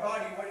tell our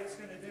body what it's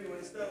going to do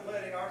instead of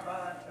letting our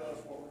mind tell us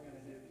what we're going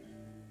to do.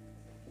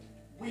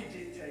 We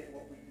dictate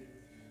what we do.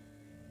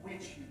 We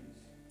choose.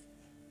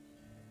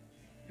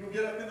 You'll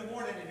get up in the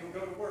morning and you'll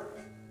go to work.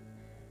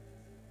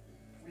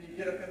 Will you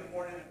get up in the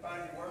morning and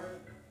find your word?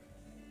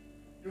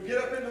 You'll get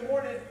up in the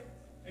morning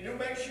and you'll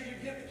make sure you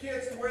get the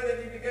kids to where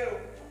they need to go.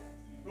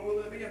 But will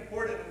it be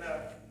important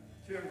enough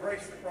to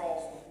embrace the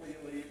cross before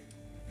you leave?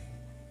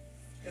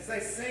 As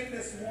they sing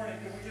this morning,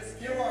 can we just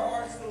give our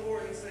hearts to the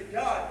Lord and say,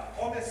 God,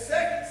 on this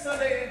second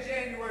Sunday in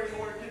January,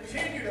 Lord,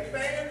 continue to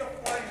fan the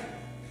flame.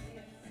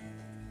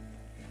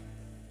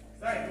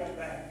 I ain't going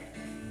back.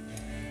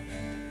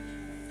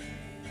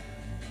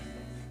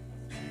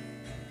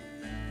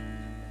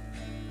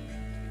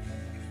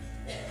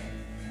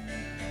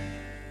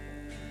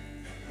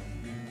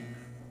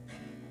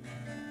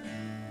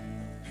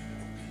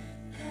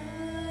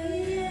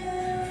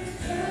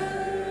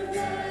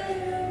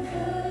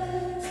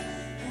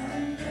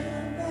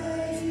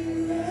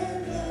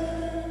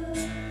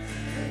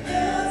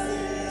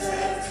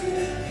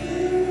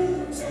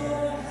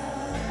 For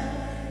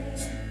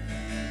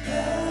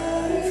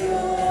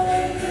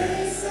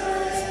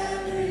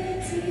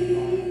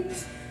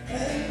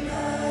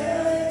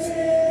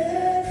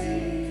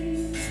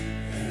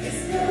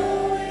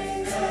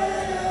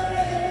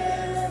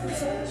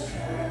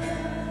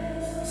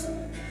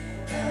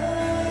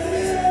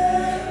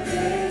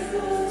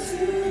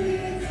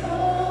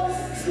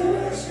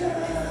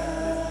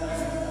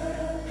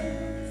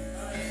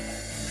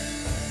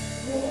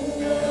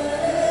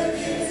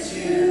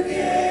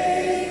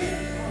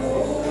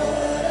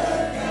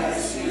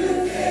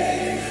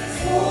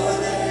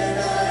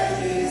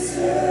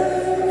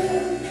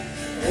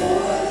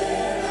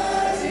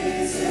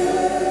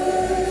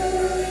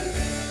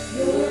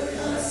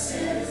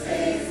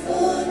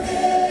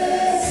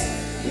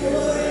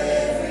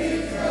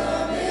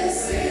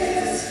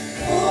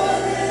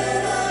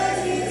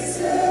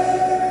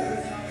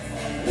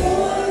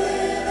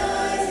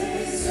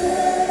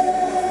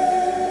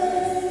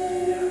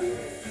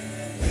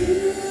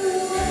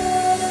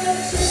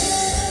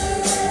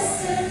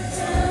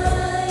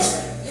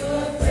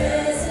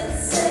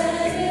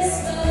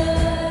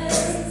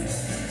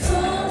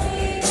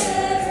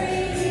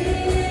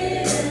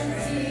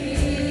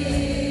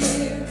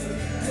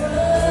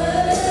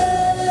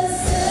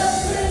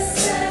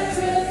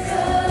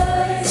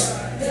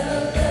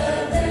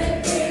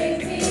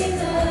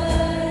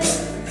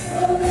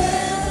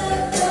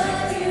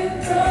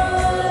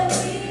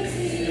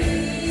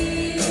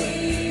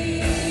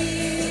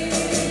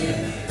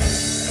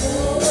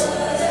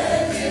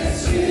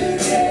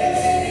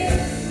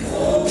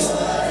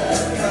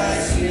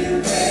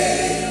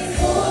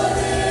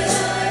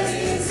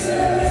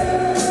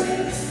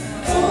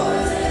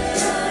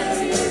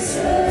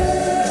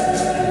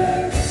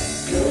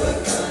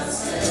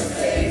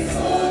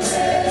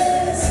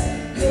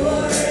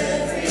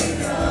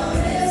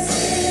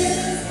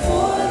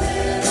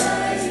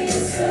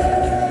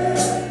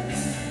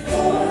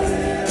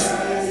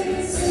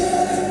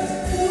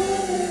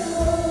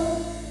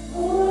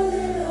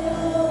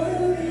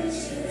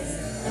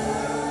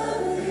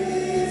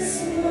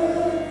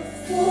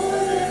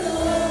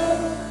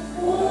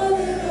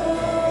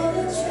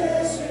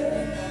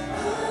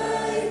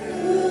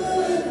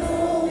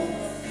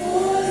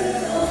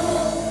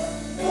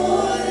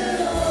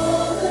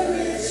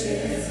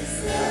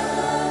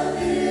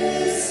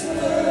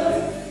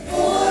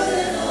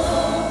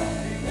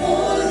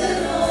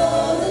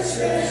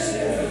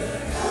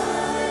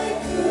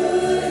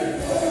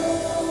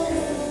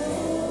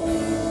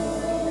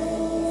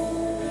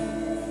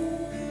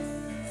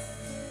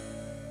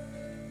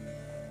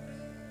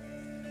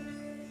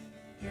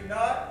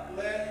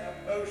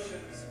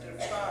emotions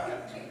define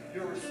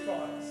your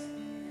response.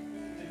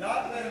 Do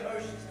not let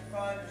emotions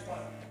define your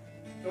response.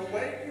 The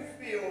way you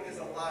feel is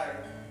a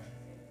liar.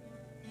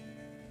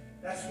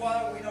 That's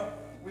why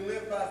we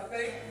live by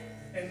faith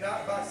and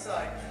not by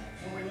sight.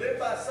 When we live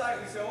by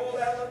sight, we say, oh,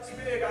 that looks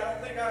big. I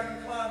don't think I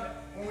can climb it.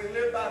 When we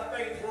live by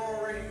faith, we're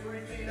already 3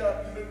 feet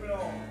up and moving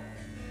on.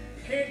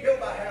 You can't go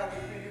by how we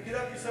feel. You get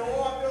up and you say,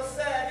 oh, I feel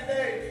sad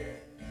today.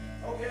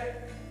 Okay.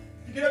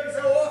 You get up and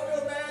say, oh, I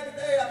feel bad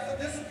today. I feel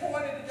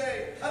disappointed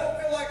today. I don't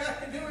feel like I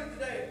can do it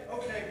today.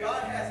 Okay,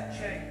 God hasn't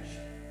changed.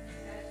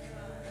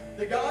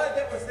 The God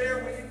that was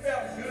there when you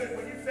felt good,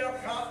 when you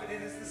felt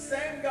confident, is the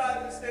same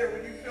God that's there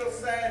when you feel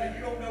sad and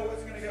you don't know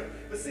what's going to go.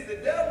 But see, the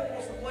devil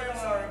wants to play on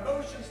our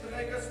emotions to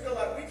make us feel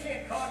like we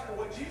can't conquer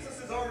what Jesus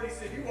has already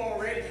said. You've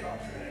already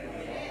conquered it.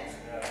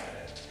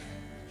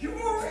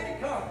 You've already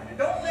conquered it.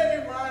 Don't let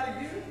him lie to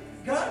you.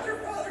 God, your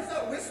Father's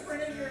not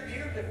whispering in your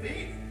ear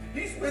defeat.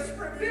 He's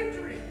whispering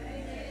victory.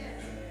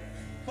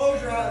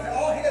 Close your eyes.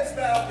 All heads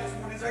bowed this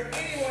morning. Is there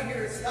anyone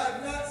here that says,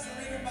 I've not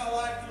surrendered my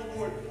life to the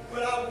Lord,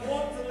 but I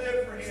want to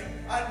live for him?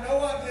 I know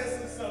I'm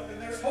missing something.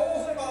 There's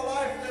holes in my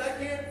life that I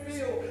can't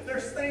feel.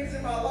 There's things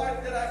in my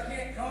life that I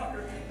can't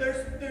conquer.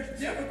 There's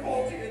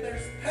difficulty and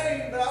there's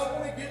pain, but I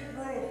want to get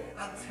through.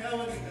 I'm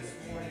telling you this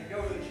morning,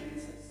 go to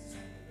Jesus.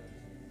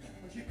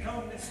 Would you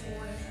come this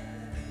morning?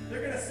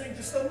 They're going to sing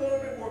just a little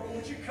bit more, but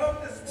would you come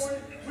this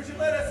morning? Would you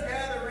let us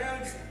gather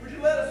around you? Would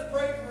you let us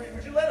pray for you?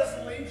 Would you let us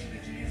lead you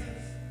to Jesus?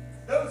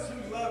 Those who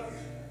love you,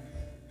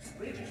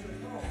 lead you to the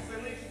throne. Say,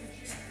 lead you to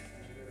Jesus.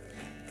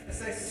 And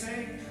say,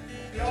 sing.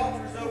 The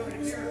altar is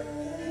open here.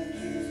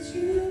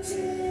 You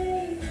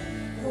take,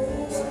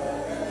 oh, what a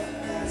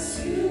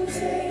price you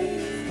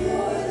paid,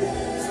 more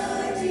than I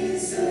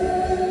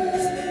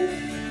deserve,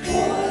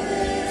 more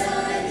than I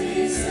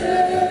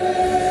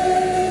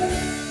deserve.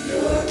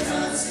 Your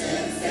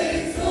constant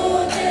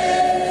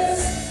faithfulness,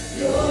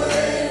 your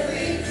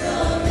every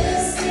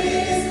promise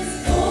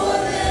is more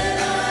than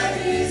I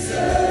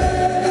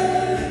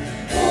deserve,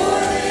 more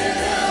than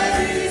I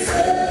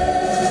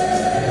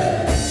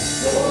deserve.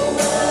 Oh,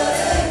 what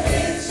a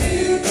gift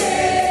you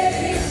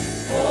gave,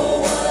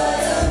 oh,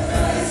 what a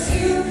price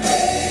you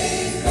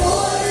paid,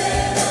 more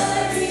than I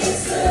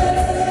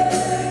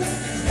deserve,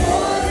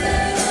 more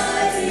than I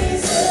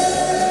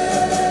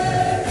deserve.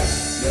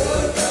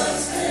 Your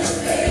constant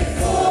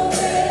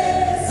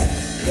faithfulness,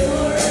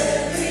 your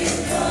every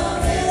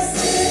promise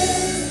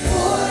is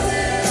more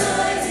than I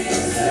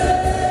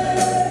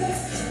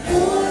deserve,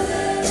 more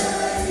than I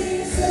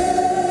deserve.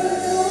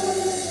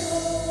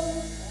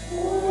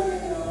 More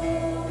than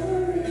all the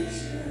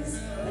riches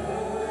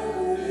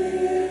of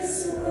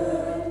this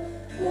world,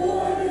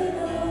 more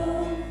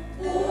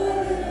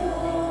than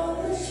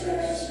all the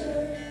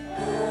treasure I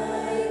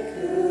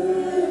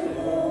could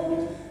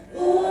hold,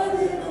 more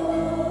than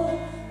all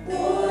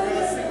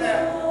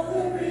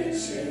the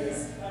riches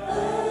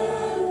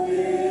of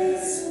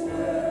this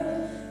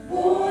world,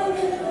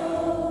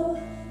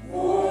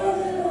 more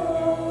than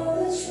all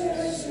the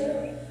treasure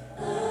I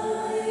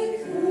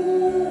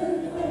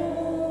could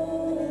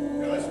hold.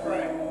 Now let's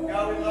pray.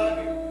 God, we love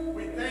you.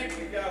 We thank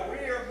you, God. We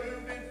are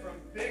moving from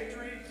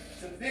victory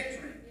to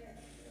victory.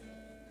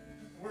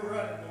 We're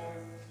running,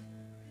 Lord.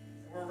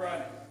 We're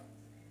running.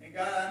 And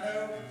God, I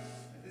know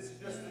that this is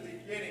just the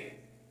beginning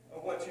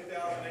of what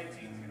 2018 is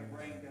going to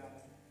bring, God.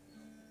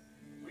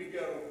 We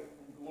go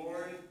from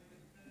glory to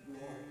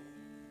glory.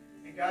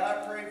 And God,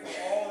 I pray for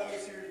all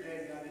those here today,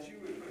 God, that you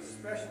would put a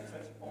special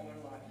touch upon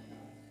their life,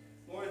 God.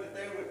 Lord, that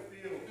they would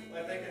feel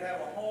like they could have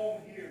a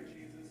home here,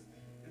 Jesus,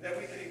 and that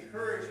we could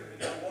encourage them in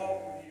their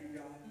walk with you,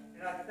 God.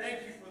 And I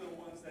thank you for the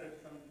ones that have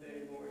come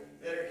today, Lord,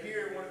 that are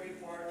here and want to be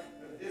part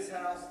of this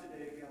house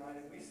today, God.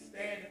 And we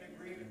stand in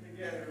agreement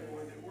together,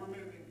 Lord, that we're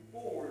moving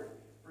forward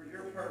for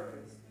your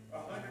purpose, 100%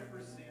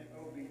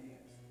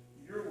 obedience.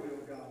 Your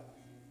will, God.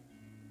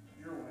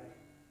 Your way.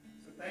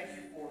 So thank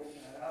you for it,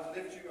 God. I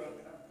lift you up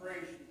and I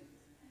praise you.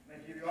 And I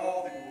give you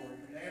all the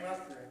glory. In your name I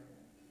pray.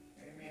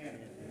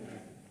 Amen.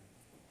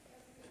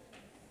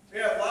 We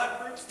have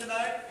live groups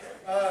tonight.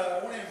 I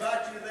want to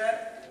invite you to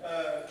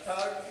that.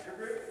 Tyler, your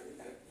group?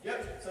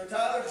 Yep. So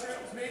Tyler's group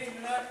is meeting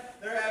tonight.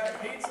 They're having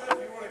pizza. If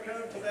you want to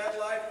come to that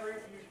live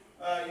group,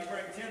 you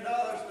bring $10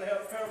 to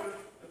help cover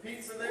the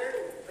pizza there.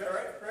 Is that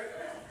right? Correct?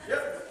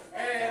 Yep.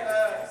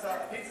 And so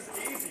pizza's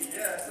easy.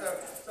 Yeah.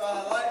 So I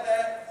like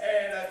that.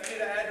 And if you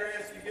need an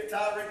address, you get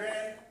Tyler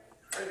Grant.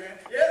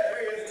 Yeah, there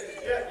he is.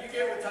 Yeah, you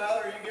get with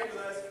Tyler, you get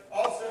with us.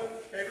 Also,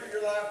 Pedro,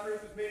 your live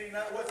group is meeting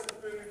tonight. What's the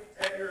food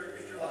at your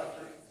live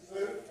group?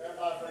 Food,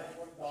 everybody brings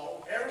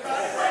 $1.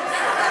 Everybody brings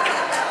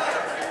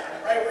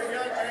Hey, we're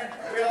young, man.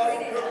 We all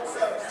can cook,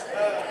 so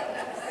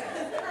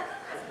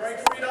bring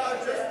 $3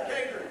 just for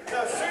catering. No,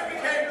 soup and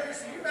catering,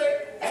 so you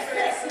make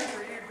soup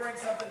or you bring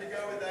something to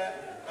go with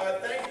that.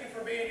 Thank you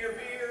for being here.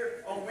 Be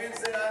here on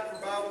Wednesday night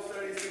for Bible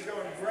studies. It's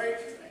going great.